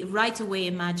 they right away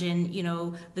imagine, you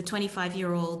know, the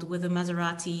 25-year-old with a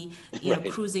Maserati, you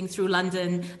know, cruising through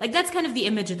London. Like, that's kind of the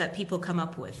image that people come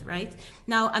up with, right?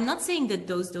 Now, I'm not saying that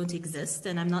those don't exist,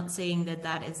 and I'm not saying that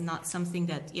that is not something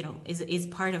that, you know, is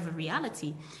part of a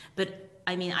reality, but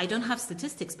I mean, I don't have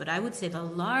statistics, but I would say the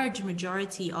large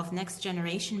majority of next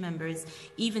generation members,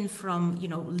 even from, you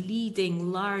know,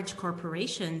 leading large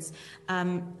corporations,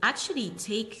 actually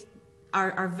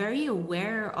are very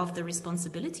aware of the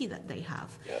responsibility that they have.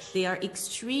 Yes. They are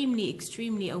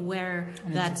extremely aware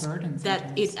that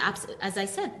it's, as I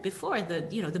said before,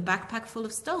 the backpack full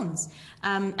of stones,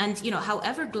 and you know,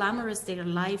 however glamorous their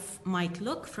life might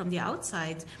look from the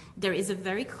outside, there is a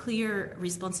very clear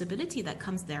responsibility that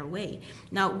comes their way.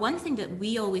 Now, one thing that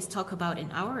we always talk about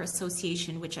in our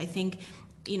association, which I think,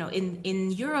 you know,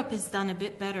 in Europe is done a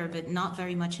bit better, but not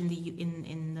very much in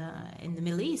the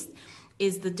Middle East,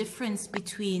 is the difference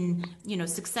between, you know,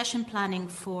 succession planning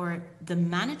for the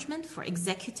management, for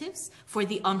executives, for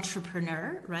the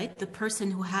entrepreneur, right? The person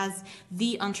who has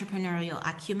the entrepreneurial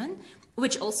acumen,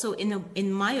 which also,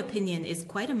 in my opinion, is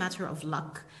quite a matter of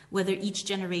luck, whether each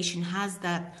generation has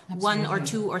that one or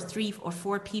two or three or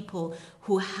four people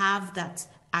who have that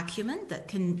acumen, that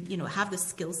can, you know, have the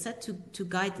skill set to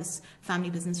guide this family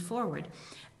business forward.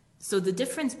 So the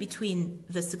difference between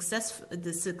the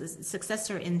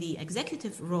successor in the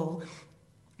executive role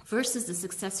versus the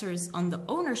successors on the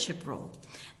ownership role.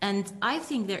 And I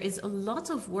think there is a lot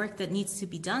of work that needs to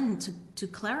be done to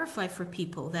clarify for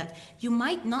people that you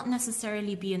might not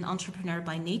necessarily be an entrepreneur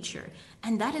by nature,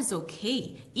 and that is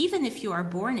okay. Even if you are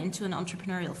born into an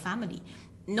entrepreneurial family,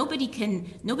 nobody can,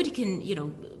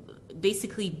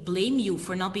 basically blame you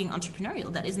for not being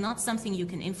entrepreneurial. That is not something you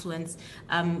can influence.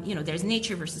 There's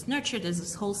nature versus nurture. There's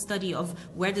this whole study of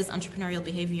where does entrepreneurial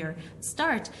behavior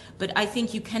start. But I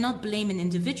think you cannot blame an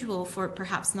individual for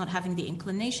perhaps not having the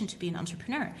inclination to be an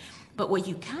entrepreneur. But what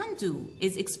you can do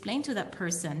is explain to that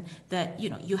person that,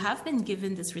 you have been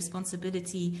given this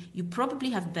responsibility. You probably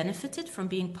have benefited from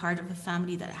being part of a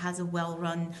family that has a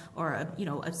well-run or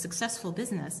a successful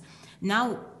business.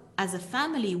 Now, as a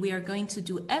family, we are going to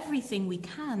do everything we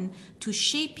can to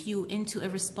shape you into a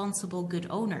responsible, good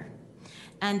owner.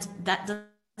 And that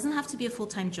doesn't have to be a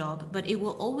full-time job, but it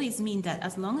will always mean that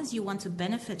as long as you want to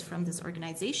benefit from this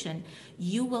organization,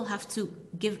 you will have to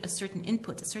give a certain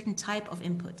input, a certain type of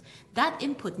input. That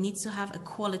input needs to have a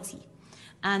quality.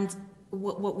 And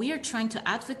what we are trying to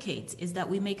advocate is that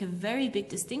we make a very big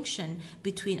distinction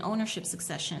between ownership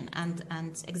succession and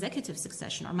executive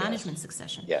succession or management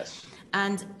succession. Yes.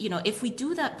 And, if we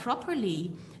do that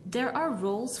properly, there are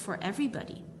roles for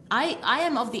everybody. I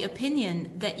am of the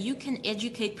opinion that you can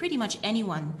educate pretty much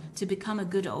anyone to become a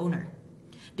good owner,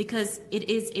 because it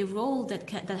is a role that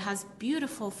has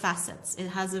beautiful facets.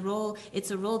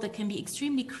 It's a role that can be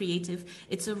extremely creative.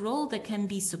 It's a role that can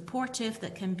be supportive,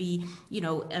 that can be,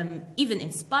 even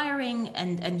inspiring.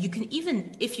 And you can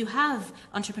even, if you have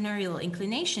entrepreneurial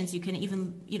inclinations, you can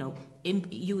even,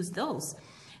 use those.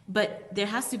 But there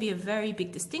has to be a very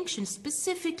big distinction,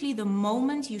 specifically the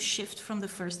moment you shift from the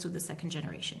first to the second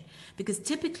generation. Because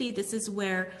typically this is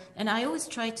where, and I always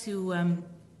try to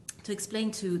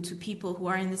explain to people who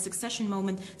are in the succession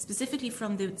moment, specifically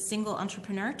from the single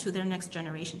entrepreneur to their next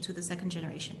generation, to the second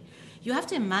generation. You have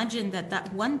to imagine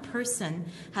that one person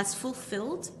has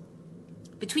fulfilled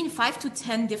between 5 to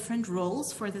 10 different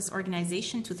roles for this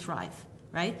organization to thrive,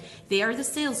 right? They are the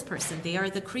salesperson, they are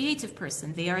the creative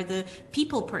person, they are the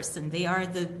people person, they are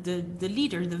the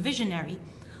leader, the visionary.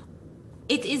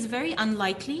 It is very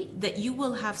unlikely that you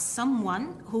will have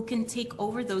someone who can take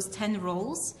over those 10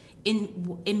 roles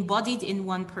embodied in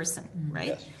one person, right?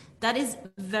 Yes. That is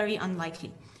very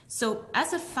unlikely. So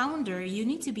as a founder, you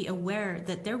need to be aware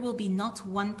that there will be not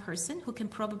one person who can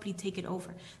probably take it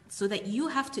over, so that you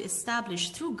have to establish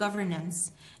through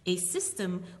governance a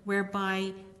system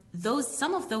whereby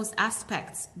some of those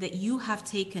aspects that you have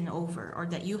taken over or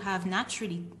that you have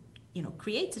naturally,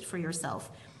 created for yourself,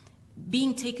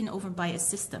 being taken over by a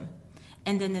system.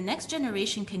 And then the next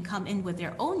generation can come in with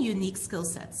their own unique skill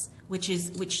sets, which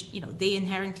they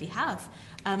inherently have,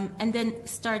 and then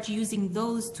start using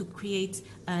those to create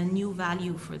a new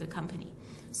value for the company.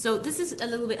 So this is a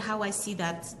little bit how I see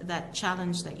that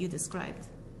challenge that you described.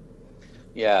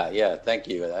 Yeah, thank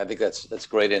you. I think that's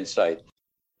great insight.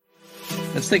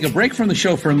 Let's take a break from the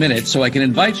show for a minute so I can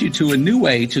invite you to a new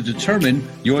way to determine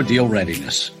your deal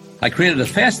readiness. I created a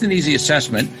fast and easy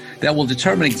assessment that will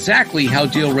determine exactly how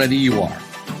deal ready you are.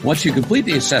 Once you complete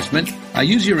the assessment, I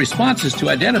use your responses to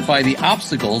identify the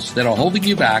obstacles that are holding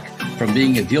you back from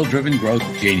being a deal-driven growth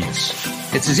genius.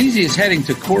 It's as easy as heading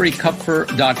to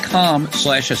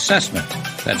CoreyKupfer.com/assessment.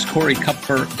 That's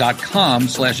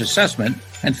CoreyKupfer.com/assessment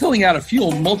and filling out a few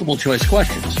multiple choice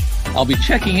questions. I'll be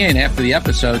checking in after the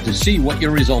episode to see what your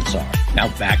results are. Now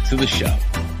back to the show.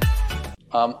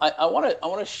 I want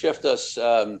to shift us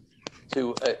to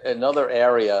another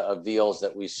area of deals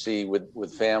that we see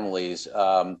with families,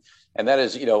 and that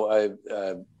is,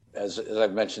 as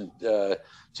I've mentioned to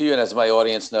you, and as my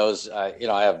audience knows,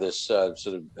 I have this sort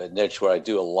of niche where I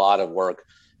do a lot of work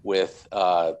with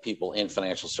people in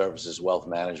financial services, wealth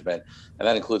management, and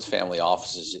that includes family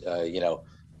offices,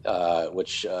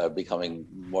 which becoming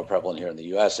more prevalent here in the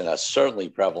U.S. and are certainly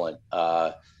prevalent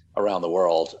around the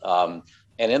world.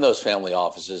 And in those family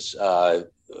offices,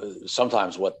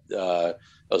 sometimes what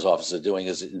those offices are doing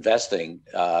is investing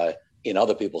in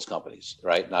other people's companies,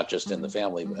 right? Not just in the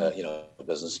family,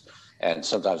 business. And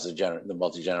sometimes the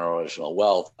multi-generational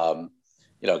wealth,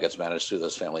 gets managed through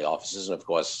those family offices. And of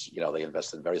course, they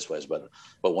invest in various ways. But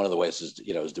one of the ways is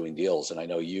doing deals. And I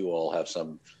know you all have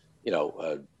some,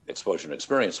 exposure and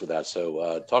experience with that.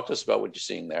 So talk to us about what you're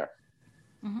seeing there.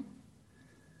 Mm-hmm.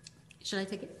 Should I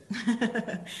take it?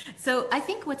 So I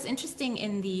think what's interesting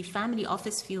in the family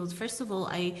office field, first of all,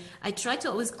 I try to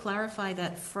always clarify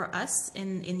that for us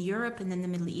in Europe and in the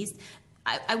Middle East,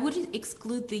 I would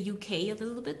exclude the UK a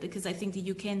little bit, because I think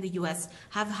the UK and the US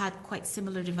have had quite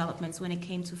similar developments when it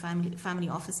came to family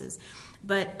offices.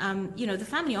 But, the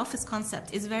family office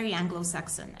concept is very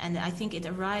Anglo-Saxon, and I think it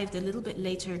arrived a little bit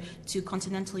later to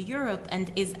continental Europe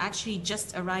and is actually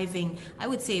just arriving, I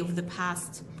would say, over the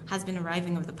past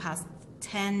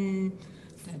 10,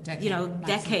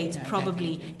 decades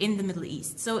probably in the Middle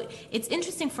East. So it's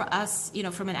interesting for us,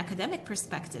 from an academic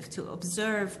perspective, to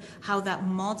observe how that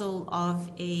model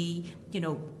of a,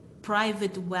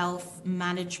 private wealth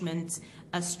management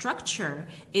structure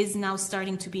is now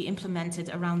starting to be implemented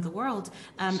around the world,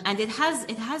 and it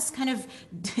has kind of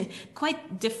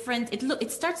quite different.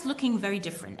 It starts looking very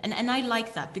different, and I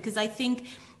like that, because I think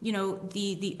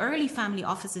the early family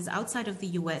offices outside of the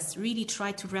US really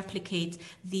try to replicate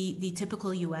the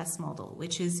typical US model,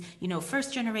 which is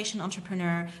first generation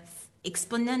entrepreneur,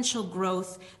 exponential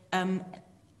growth,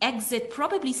 exit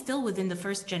probably still within the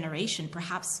first generation,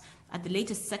 perhaps at the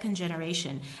latest second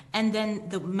generation, and then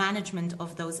the management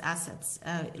of those assets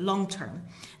long term.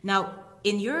 Now,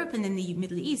 in Europe and in the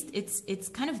Middle East, it's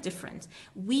kind of different.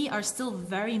 We are still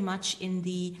very much in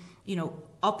the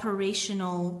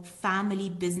operational family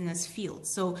business field.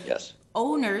 So yes.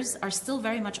 Owners are still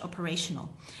very much operational.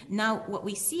 Now, what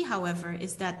we see, however,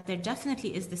 is that there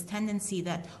definitely is this tendency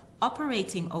that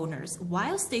operating owners,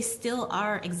 whilst they still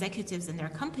are executives in their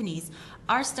companies,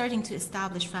 are starting to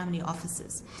establish family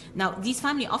offices. Now, these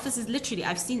family offices, literally,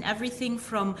 I've seen everything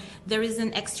from there is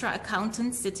an extra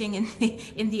accountant sitting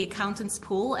in the accountant's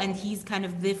pool, and he's kind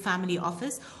of the family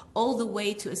office, all the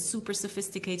way to a super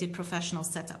sophisticated professional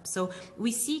setup. So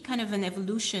we see kind of an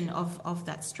evolution of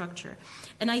that structure.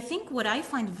 And I think what I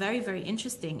find very, very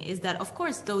interesting is that, of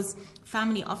course, those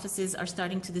family offices are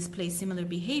starting to display similar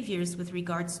behaviors with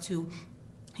regards to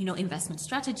investment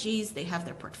strategies. They have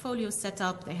their portfolios set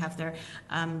up, they have their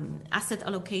asset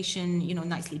allocation,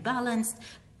 nicely balanced.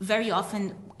 Very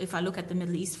often, if I look at the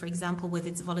Middle East, for example, with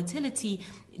its volatility,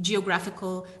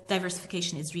 geographical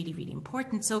diversification is really, really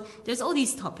important. So there's all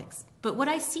these topics. But what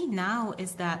I see now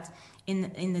is that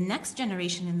in the next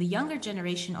generation, in the younger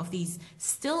generation of these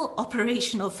still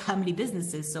operational family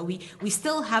businesses, so we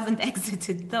still haven't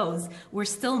exited those. We're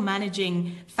still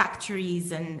managing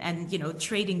factories and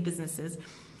trading businesses.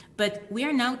 But we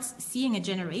are now seeing a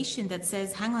generation that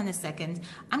says, hang on a second,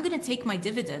 I'm going to take my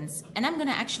dividends and I'm going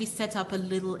to actually set up a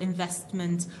little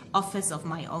investment office of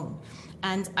my own.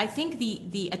 And I think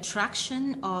the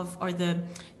attraction of, or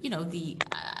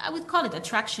I would call it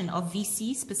attraction of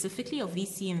VC, specifically of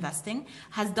VC investing,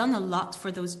 has done a lot for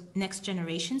those next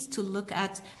generations to look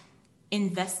at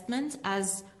investment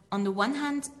as, on the one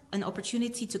hand, an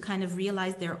opportunity to kind of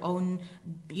realize their own,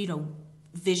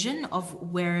 vision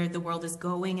of where the world is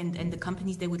going and the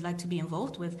companies they would like to be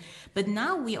involved with. But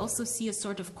now we also see a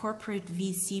sort of corporate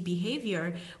VC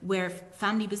behavior where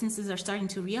family businesses are starting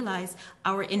to realize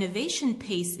our innovation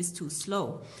pace is too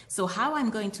slow. So how I'm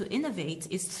going to innovate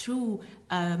is through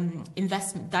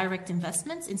direct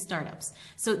investments in startups.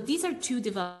 So these are two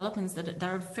developments that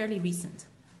are fairly recent.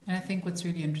 And I think what's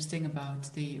really interesting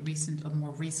about the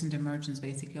more recent emergence,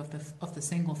 basically, of the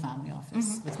single family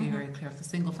office. Let's be very clear, of the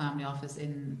single family office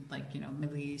in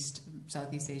Middle East,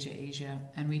 Southeast Asia,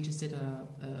 and we just did a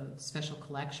special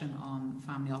collection on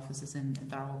family offices in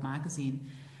Darrow magazine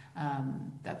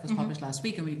that was published last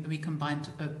week, and we combined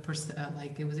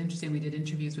it was interesting. We did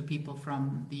interviews with people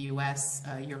from the US,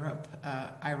 Europe,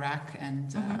 Iraq,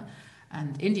 and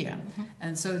India.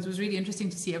 And so it was really interesting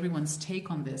to see everyone's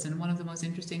take on this. And one of the most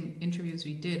interesting interviews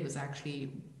we did was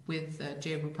actually with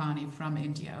Jay Rupani from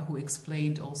India, who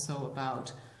explained also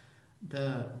about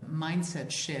the mindset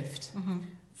shift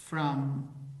from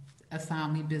a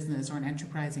family business or an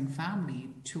enterprising family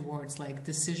towards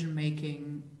decision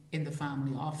making in the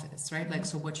family office, right?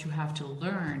 So what you have to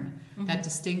learn, that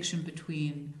distinction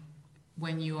between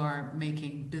when you are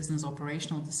making business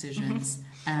operational decisions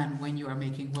and when you are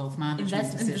making wealth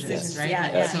management decisions,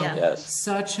 right?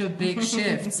 Such a big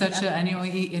shift, and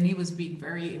he was being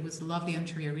it was a lovely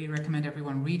interview. I really recommend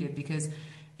everyone read it, because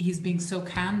he's being so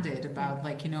candid about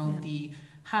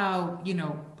how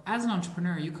as an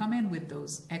entrepreneur, you come in with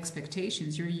those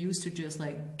expectations. You're used to just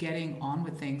getting on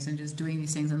with things and just doing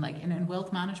these things, and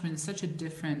wealth management is such a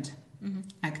different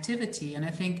activity. And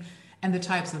I think and the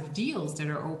types of deals that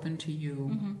are open to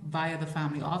you via the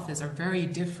family office are very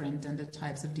different than the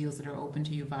types of deals that are open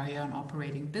to you via an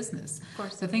operating business. Of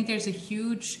course. So I think there's a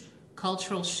huge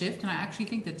cultural shift, and I actually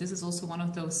think that this is also one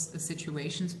of those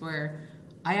situations where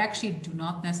I actually do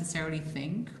not necessarily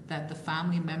think that the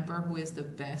family member who is the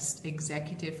best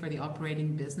executive for the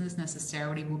operating business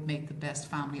necessarily would make the best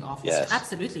family officer. Yes.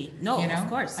 Absolutely. No, of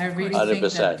course. I really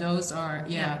think that those are,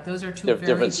 those are two very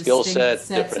different skill distinct sets,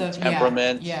 different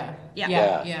temperaments.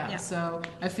 Yeah. So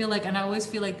I feel like, and I always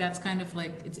feel like that's kind of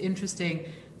like, it's interesting.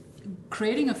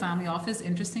 Creating a family office,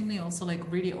 interestingly, also like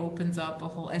really opens up a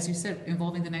whole, as you said,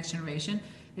 involving the next generation.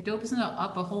 It opens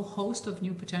up a whole host of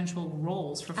new potential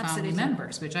roles for family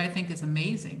members, which I think is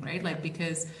amazing, right? Like,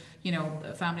 because,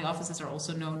 family offices are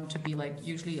also known to be like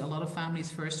usually a lot of families'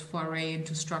 first foray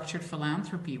into structured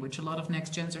philanthropy, which a lot of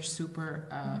next gens are super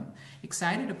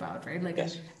excited about, right? Like,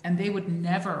 yes. And they would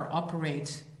never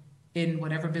operate in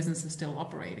whatever business is still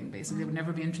operating, basically. They would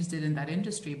never be interested in that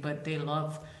industry, but they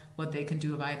love what they can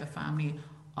do via the family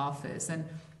office. And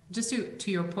just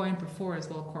to your point before as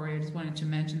well, Corey, I just wanted to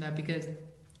mention that because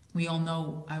we all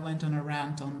know I went on a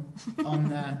rant on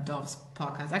Dov's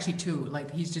podcast. Actually, two. Like,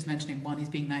 he's just mentioning one. He's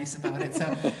being nice about it. So,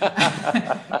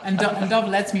 and Dov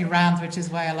lets me rant, which is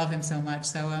why I love him so much.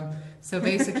 So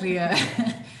basically,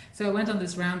 so I went on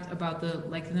this rant about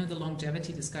the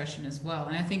longevity discussion as well.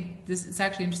 And I think it's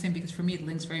actually interesting because for me it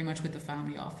links very much with the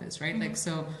family office, right? Mm-hmm. Like,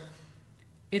 so.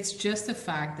 It's just the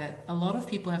fact that a lot of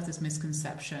people have this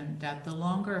misconception that the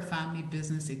longer a family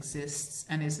business exists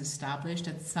and is established,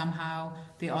 that somehow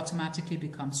they automatically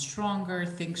become stronger,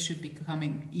 things should be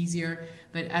becoming easier.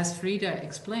 But as Frida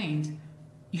explained,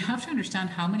 you have to understand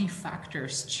how many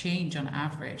factors change on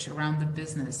average around the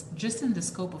business just in the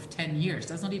scope of 10 years.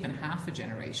 That's not even half a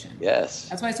generation. Yes.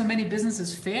 That's why so many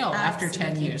businesses fail after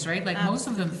 10 years, right? Like most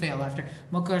of them fail after,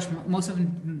 most of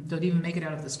them don't even make it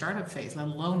out of the startup phase, let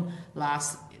alone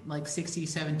last like 60,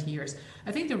 70 years.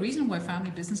 I think the reason why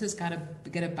family businesses get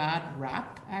a bad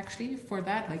rap actually for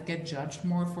that, like get judged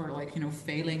more for like,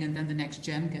 failing, and then the next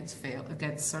gen gets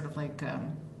sort of like,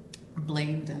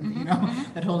 blamed, and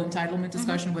that whole entitlement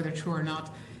discussion, whether true or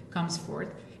not, comes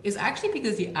forth, is actually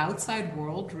because the outside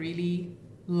world really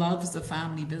loves the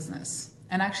family business,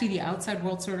 and actually the outside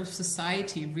world, sort of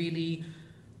society, really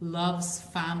loves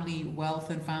family wealth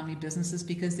and family businesses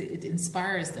because it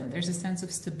inspires them. There's a sense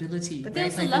of stability. But they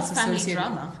also love family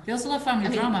drama. They also love family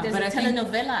drama. There's a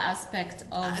telenovela aspect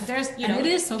of it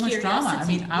is so much drama. I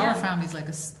mean, our family's like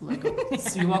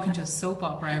you walk into a soap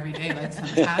opera every day. That's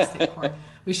fantastic. Or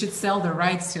we should sell the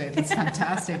rights to it. It's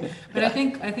fantastic. But I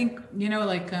think I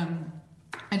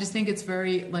just think it's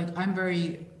very, like, I'm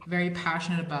very, very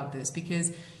passionate about this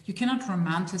because you cannot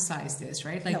romanticize this,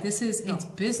 right? Like, it's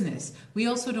business. We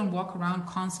also don't walk around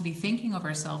constantly thinking of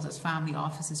ourselves as family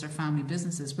offices or family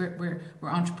businesses. We're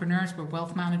entrepreneurs, we're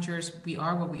wealth managers, we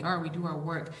are what we are, we do our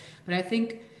work. But I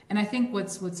think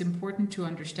what's important to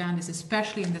understand is,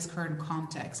 especially in this current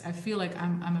context, I feel like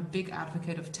I'm a big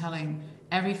advocate of telling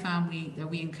every family that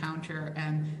we encounter,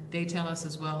 and they tell us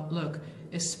as well, look,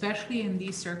 especially in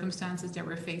these circumstances that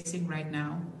we're facing right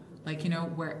now, like,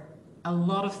 where a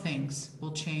lot of things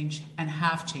will change and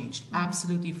have changed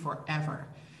absolutely forever.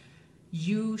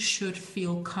 You should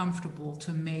feel comfortable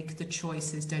to make the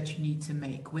choices that you need to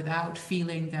make without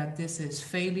feeling that this is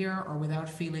failure, or without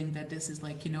feeling that this is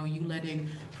like, you letting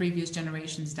previous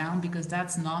generations down, because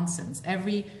that's nonsense.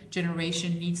 Every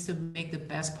generation needs to make the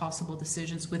best possible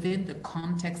decisions within the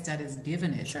context that is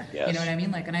given it. Sure. Yes. You know what I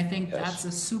memean? Like, and I think that's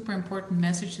a super important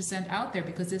message to send out there,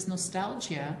 because this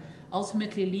nostalgia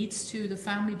ultimately leads to the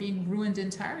family being ruined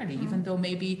entirely, even though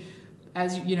maybe,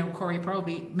 as Corey,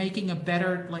 probably making a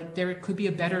better, like, there could be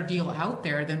a better deal out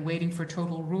there than waiting for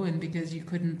total ruin because you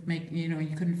couldn't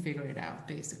you couldn't figure it out,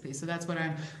 basically. So that's what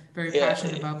I'm very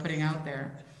passionate about putting out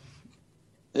there.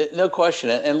 No question.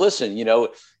 And listen,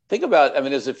 think about,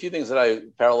 there's a few things that I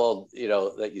paralleled,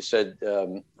 that you said,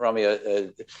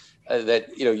 Ramya,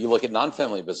 that, you look at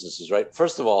non-family businesses, right?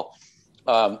 First of all,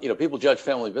 people judge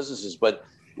family businesses, but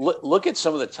look at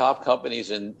some of the top companies,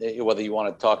 and whether you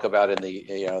want to talk about in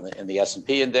the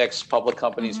S&P index, public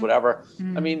companies, whatever.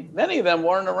 I mean, many of them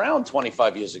weren't around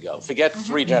 25 years ago. Forget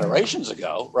 3 generations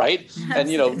ago, right? And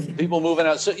people moving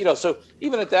out. So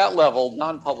even at that level,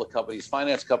 non-public companies,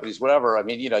 finance companies, whatever. I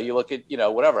mean, you look at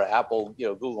whatever, Apple,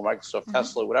 Google, Microsoft,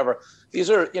 Tesla, whatever. These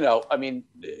are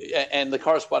and the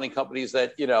corresponding companies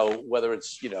that whether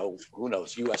it's who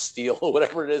knows, U.S. Steel or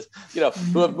whatever it is,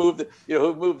 who have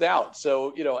moved out.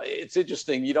 So it's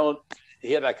interesting. You don't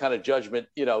hear that kind of judgment,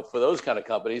 for those kind of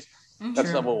companies.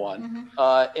 That's number one.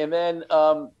 And then,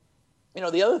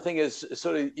 the other thing is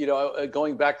sort of,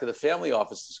 going back to the family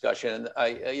office discussion.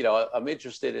 I'm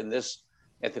interested in this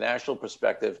international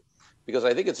perspective because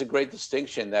I think it's a great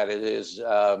distinction that it is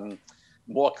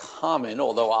more common,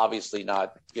 although obviously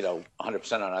not,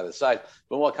 100% on either side,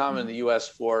 but more common in the U.S.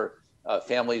 for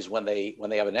families when they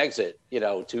have an exit,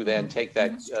 to then take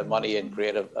that money and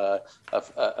create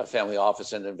a family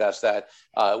office and invest that.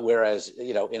 Whereas,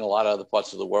 in a lot of other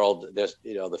parts of the world, there's,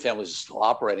 the families are still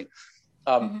operating.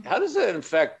 How does that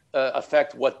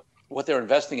affect what they're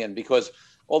investing in? Because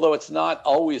although it's not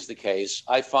always the case,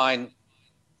 I find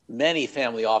many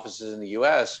family offices in the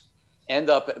U.S. end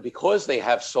up, because they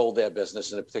have sold their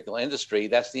business in a particular industry,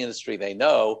 that's the industry they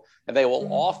know, and they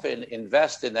will often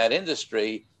invest in that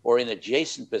industry or in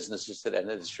adjacent businesses to that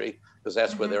industry because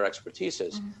that's where their expertise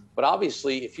is. But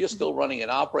obviously, if you're still running an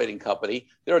operating company,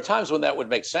 there are times when that would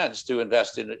make sense to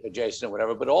invest in adjacent or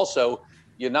whatever, but also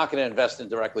you're not going to invest in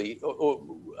directly, or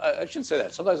I shouldn't say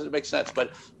that. Sometimes it makes sense,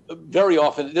 but very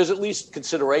often there's at least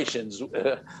considerations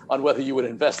on whether you would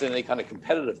invest in any kind of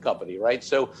competitive company, right?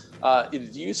 So do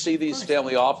you see these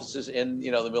family offices in, the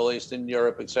Middle East, in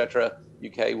Europe, et cetera,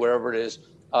 UK, wherever it is,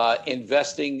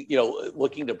 investing,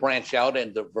 looking to branch out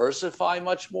and diversify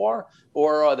much more?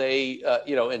 Or are they,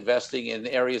 investing in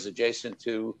areas adjacent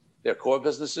to their core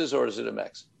businesses, or is it a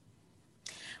mix?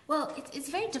 Well, it's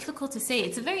very difficult to say.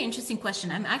 It's a very interesting question.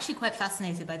 I'm actually quite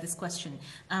fascinated by this question.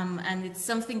 And it's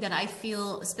something that I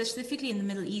feel, specifically in the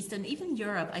Middle East and even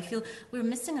Europe, I feel we're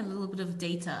missing a little bit of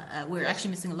data. We're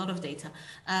actually missing a lot of data,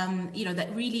 that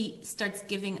really starts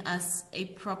giving us a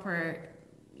proper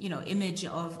image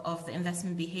of the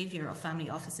investment behavior of family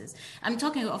offices. I'm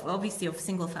talking obviously of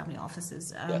single family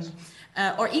offices,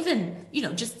 or even,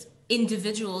 just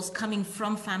individuals coming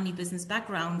from family business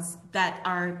backgrounds that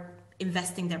are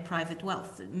investing their private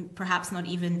wealth, perhaps not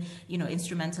even,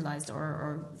 instrumentalized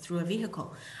or through a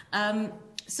vehicle.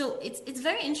 So it's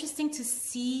very interesting to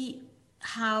see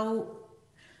how,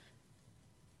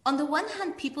 on the one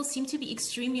hand, people seem to be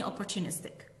extremely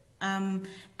opportunistic. And,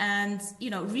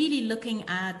 really looking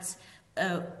at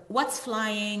what's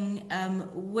flying,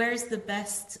 where's the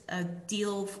best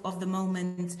deal of the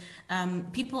moment.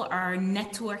 People are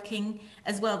networking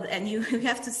as well. And you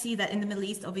have to see that in the Middle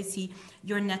East, obviously,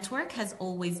 your network has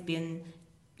always been,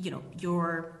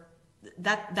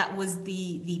 that was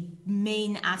the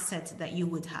main asset that you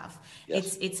would have.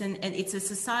 Yes. It's a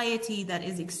society that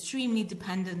is extremely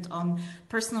dependent on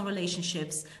personal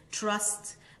relationships,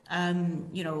 trust,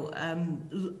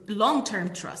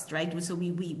 long-term trust, right? So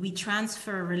we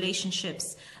transfer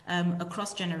relationships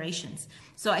across generations.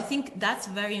 So I think that's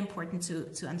very important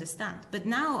to understand. But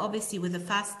now, obviously, with the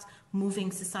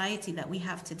fast-moving society that we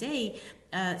have today,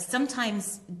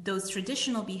 sometimes those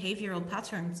traditional behavioral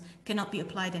patterns cannot be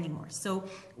applied anymore. So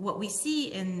what we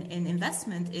see in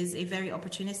investment is a very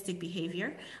opportunistic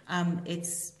behavior.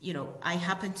 It's, I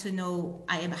happen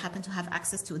to have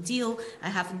access to a deal. I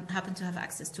happen to have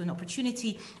access to an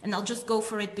opportunity, and I'll just go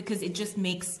for it because it just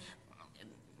makes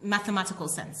mathematical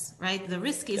sense, right? The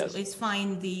risk is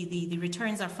fine. The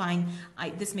returns are fine.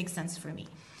 This makes sense for me.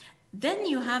 Then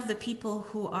you have the people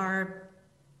who are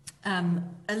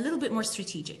a little bit more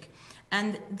strategic,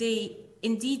 and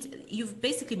you've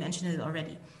basically mentioned it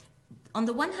already. On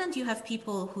the one hand, you have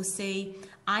people who say,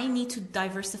 I need to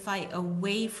diversify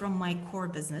away from my core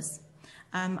business.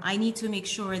 I need to make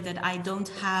sure that I don't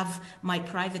have my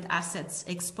private assets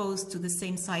exposed to the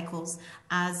same cycles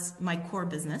as my core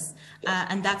business.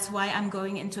 And that's why I'm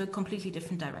going into a completely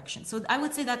different direction. So I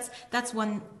would say that's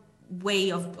one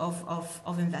way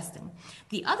of investing.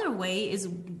 The other way is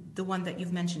the one that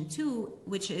you've mentioned too,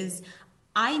 which is,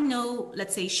 I know,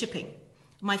 let's say, shipping.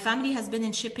 My family has been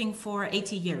in shipping for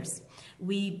 80 years.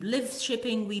 We live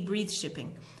shipping, we breathe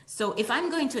shipping. So if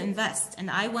I'm going to invest and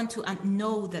I want to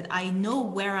know that I know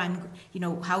where I'm,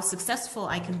 how successful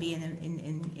I can be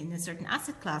in a certain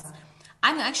asset class,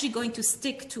 I'm actually going to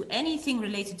stick to anything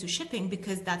related to shipping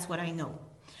because that's what I know.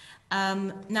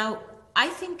 Now, I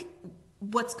think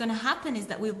what's going to happen is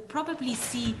that we'll probably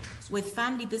see with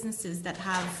family businesses that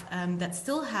have that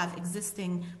still have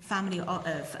existing family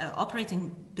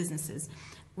operating businesses,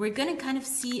 we're going to kind of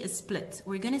see a split.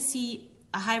 We're going to see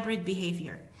a hybrid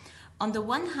behavior. On the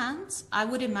one hand, I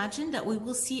would imagine that we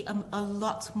will see a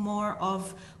lot more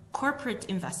of corporate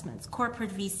investments,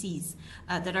 corporate VCs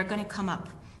that are going to come up,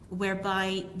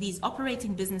 whereby these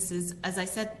operating businesses, as I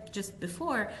said just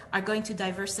before, are going to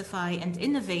diversify and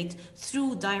innovate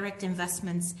through direct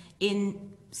investments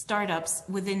in startups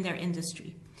within their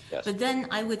industry. Yes. But then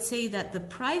I would say that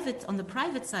on the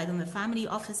private side, on the family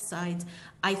office side,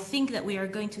 I think that we are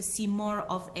going to see more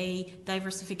of a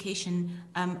diversification,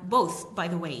 both, by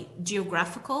the way,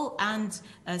 geographical and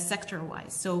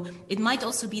sector-wise. So it might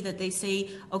also be that they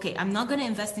say, okay, I'm not going to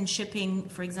invest in shipping,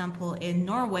 for example, in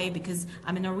Norway, because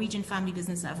I'm a Norwegian family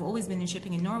business. I've always been in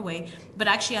shipping in Norway, but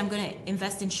actually I'm going to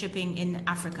invest in shipping in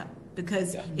Africa,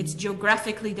 because it's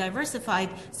geographically diversified.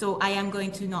 So I am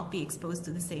going to not be exposed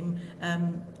to the same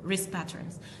risk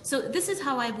patterns. So this is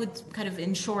how I would kind of,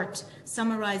 in short,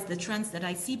 summarize the trends that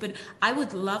I see. But I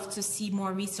would love to see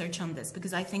more research on this,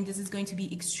 because I think this is going to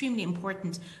be extremely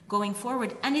important going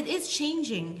forward. And it is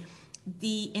changing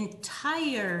the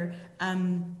entire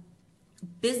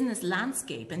business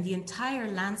landscape and the entire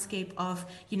landscape of,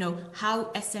 you know, how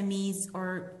SMEs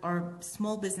or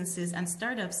small businesses and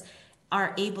startups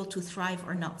are able to thrive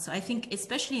or not. So I think,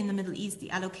 especially in the Middle East,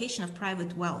 the allocation of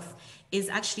private wealth is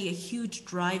actually a huge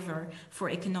driver for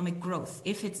economic growth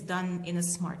if it's done in a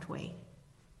smart way.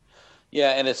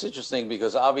 Yeah, and it's interesting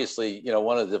because obviously, you know,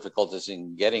 one of the difficulties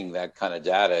in getting that kind of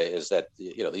data is that,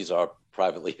 you know, these are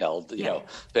privately held, you know,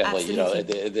 family, you know,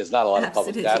 there's not a lot of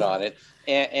public data on it.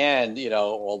 And, you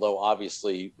know, although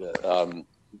obviously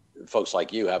folks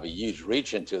like you have a huge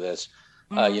reach into this,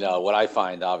 you know, what I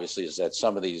find obviously is that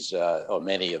some of these or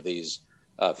many of these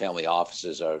family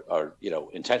offices are, you know,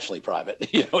 intentionally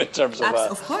private, you know, in terms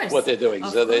of what they're doing.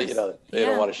 So they, you know, they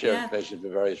don't want to share information for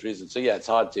various reasons. So yeah, it's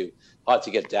hard to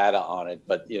get data on it,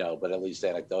 but, you know, but at least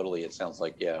anecdotally, it sounds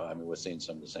like, yeah, I mean, we're seeing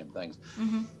some of the same things.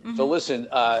 So listen,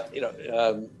 you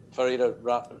know, Farida,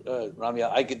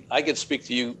 Ramya, I could speak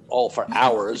to you all for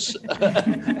hours.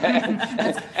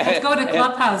 Let's go to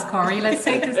Clubhouse, Corey. Let's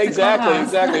take this to Clubhouse.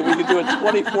 Exactly. We could do a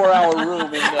 24-hour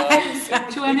room in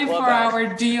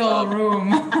 24-hour deal room.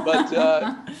 But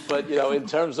you know, in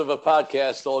terms of a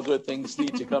podcast, all good things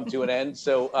need to come to an end.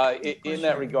 So in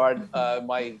that regard,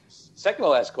 my second to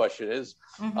last question is,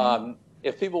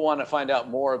 if people want to find out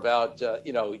more about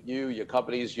you know, your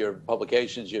companies, your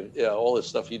publications, you know, all this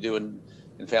stuff you do in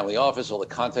Family Office, all the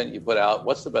content you put out,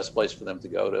 what's the best place for them to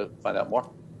go to find out more?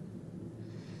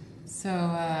 So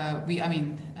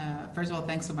first of all,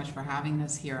 thanks so much for having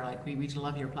us here. Like we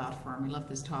love your platform. We love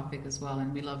this topic as well,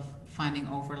 and we love finding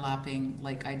overlapping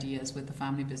like ideas with the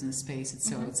family business space. It's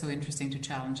so interesting to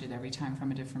challenge it every time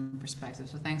from a different perspective.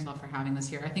 So thanks a lot for having us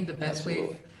here. I think the best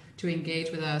way to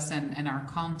engage with us and our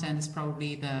content is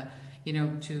probably to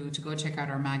go check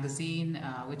out our magazine,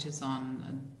 which is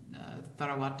on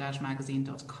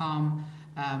tharawat-magazine.com.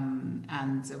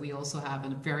 And we also have a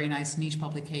very nice niche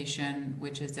publication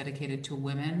which is dedicated to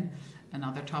women.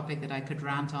 Another topic that I could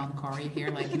rant on, Corey, here,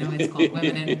 like, you know, it's called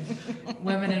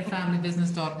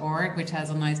womeninfamilybusiness.org, which has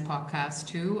a nice podcast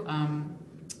too.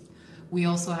 We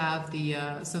also have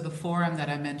the forum that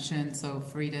I mentioned. So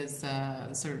Farida's the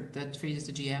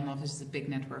GM of, this is a big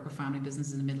network of family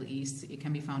businesses in the Middle East. It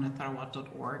can be found at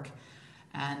tharawat.org.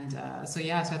 And so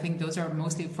I think those are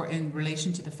mostly in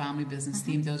relation to the family business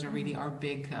theme. Those are really our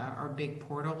big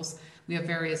portals. We have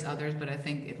various others, but I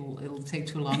think it'll take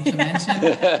too long to mention.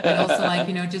 But also, like,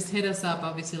 you know, just hit us up.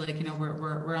 Obviously, like, you know,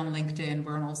 we're on LinkedIn,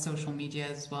 we're on all social media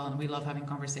as well, and we love having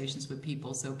conversations with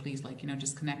people. So please, like, you know,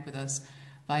 just connect with us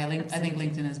via LinkedIn. I think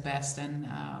LinkedIn is best, and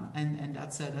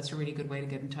that's a really good way to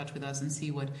get in touch with us and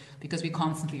see because we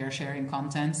constantly are sharing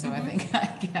content. So I think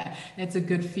it's a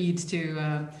good feed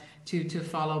to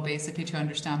follow, basically, to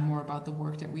understand more about the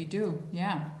work that we do.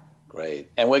 Yeah. Great.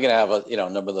 And we're going to have a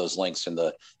number of those links in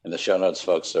the show notes,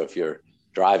 folks. So if you're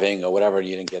driving or whatever,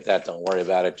 you didn't get that, don't worry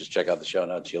about it. Just check out the show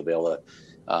notes. You'll be able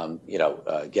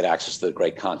to get access to the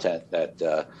great content that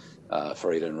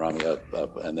Farida and Ramya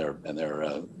and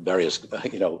their various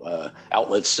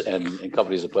outlets and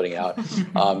companies are putting out.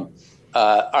 All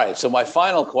right. So my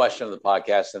final question of the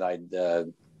podcast, and I'd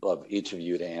love each of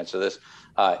you to answer this,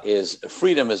 is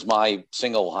freedom is my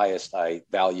single highest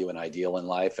value and ideal in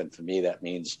life. And for me, that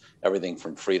means everything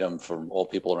from freedom from all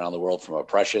people around the world, from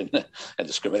oppression and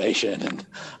discrimination, and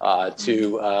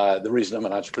to the reason I'm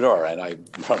an entrepreneur and I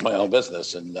run my own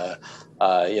business. And,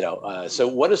 so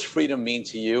what does freedom mean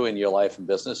to you in your life and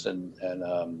business? So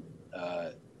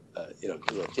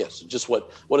just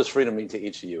what does freedom mean to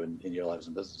each of you in your lives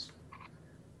and business?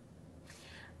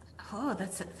 Oh,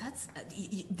 this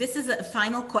is a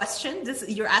final question.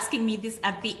 You're asking me this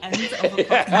at the end of a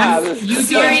podcast.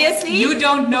 Seriously? You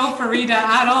don't know Farida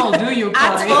at all, do you, Corey?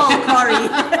 At all, Corey.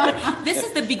 This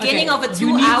is the beginning of a 2-hour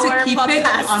podcast. You need to keep it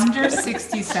under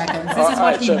 60 seconds. This is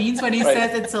what he means when he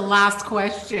says it's the last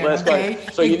question. Okay?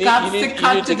 So you need to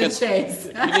cut to the chase.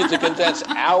 You need to condense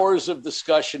hours of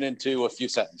discussion into a few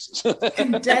sentences.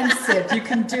 Condense it. You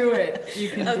can do it.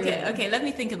 Okay. Let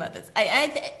me think about this.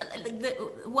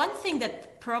 One thing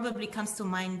that probably comes to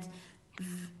mind,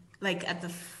 like at the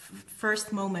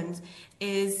first moment,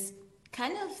 is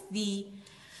kind of the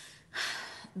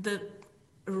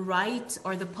right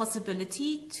or the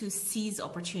possibility to seize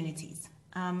opportunities.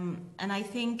 And I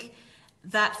think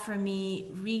that for me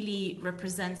really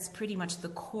represents pretty much the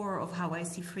core of how I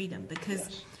see freedom,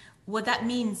 because what that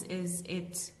means is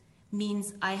it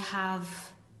means I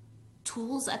have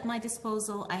tools at my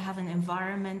disposal. I have an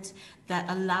environment that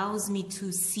allows me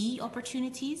to see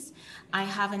opportunities. I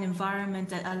have an environment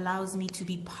that allows me to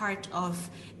be part of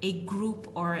a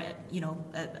group or,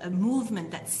 a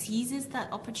movement that seizes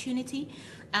that opportunity.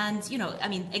 And,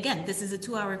 again, this is a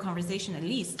 2-hour conversation at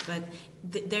least, but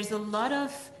there's a lot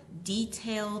of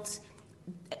detailed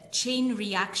chain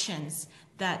reactions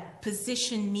that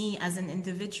position me as an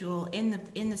individual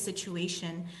in the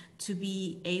situation to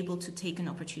be able to take an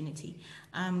opportunity.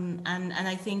 And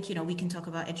I think, we can talk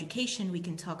about education, we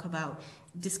can talk about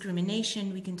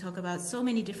discrimination, we can talk about so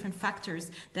many different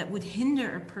factors that would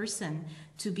hinder a person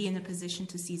to be in a position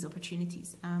to seize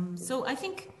opportunities. So I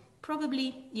think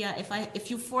probably, if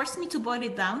you force me to boil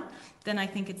it down, then I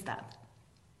think it's that.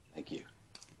 Thank you.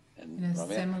 And in a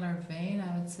Ramya? similar vein,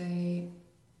 I would say,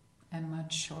 and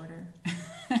much shorter,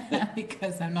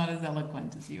 because I'm not as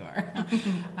eloquent as you are.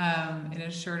 In a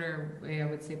shorter way, I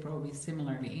would say probably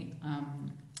similarly.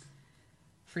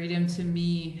 Freedom to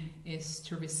me is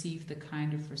to receive the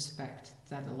kind of respect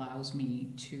that allows me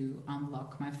to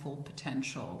unlock my full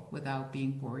potential without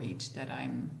being worried that I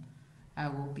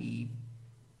will be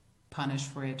punished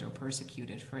for it or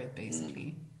persecuted for it,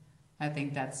 basically. I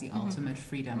think that's the ultimate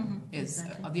freedom.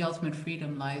 The ultimate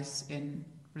freedom lies in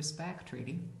respect,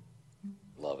 really.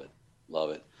 Love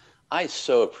it. I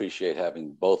so appreciate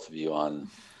having both of you on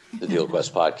the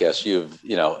DealQuest podcast. You've,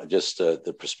 just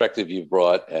the perspective you've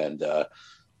brought, and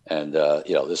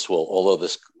this will, although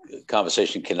this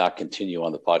conversation cannot continue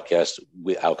on the podcast,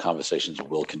 our conversations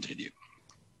will continue.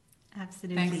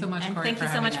 Absolutely. Thanks so much, Corey, thank you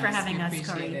so much for having us,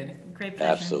 Corey. It. Great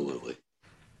pleasure. Absolutely.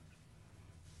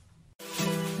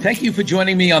 Thank you for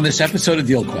joining me on this episode of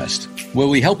DealQuest, where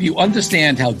we help you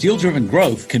understand how deal-driven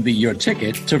growth can be your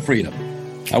ticket to freedom.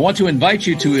 I want to invite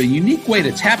you to a unique way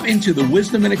to tap into the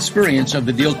wisdom and experience of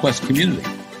the DealQuest community.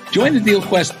 Join the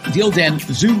DealQuest Deal Den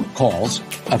Zoom calls,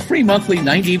 a free monthly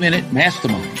 90-minute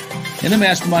mastermind. In the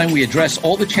mastermind, we address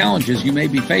all the challenges you may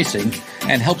be facing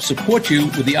and help support you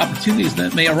with the opportunities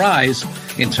that may arise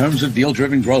in terms of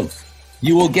deal-driven growth.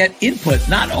 You will get input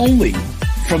not only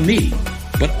from me,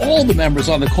 but all the members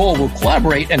on the call will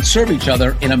collaborate and serve each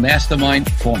other in a mastermind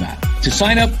format. To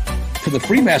sign up for the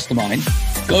free mastermind,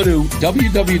 go to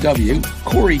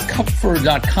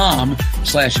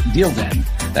www.corykupfer.com/dealden.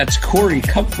 That's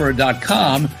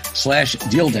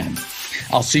corykupfer.com/dealden.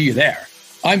 I'll see you there.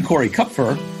 I'm Corey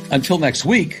Kupfer. Until next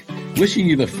week, wishing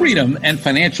you the freedom and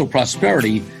financial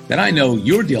prosperity that I know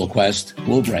your DealQuest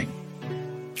will bring.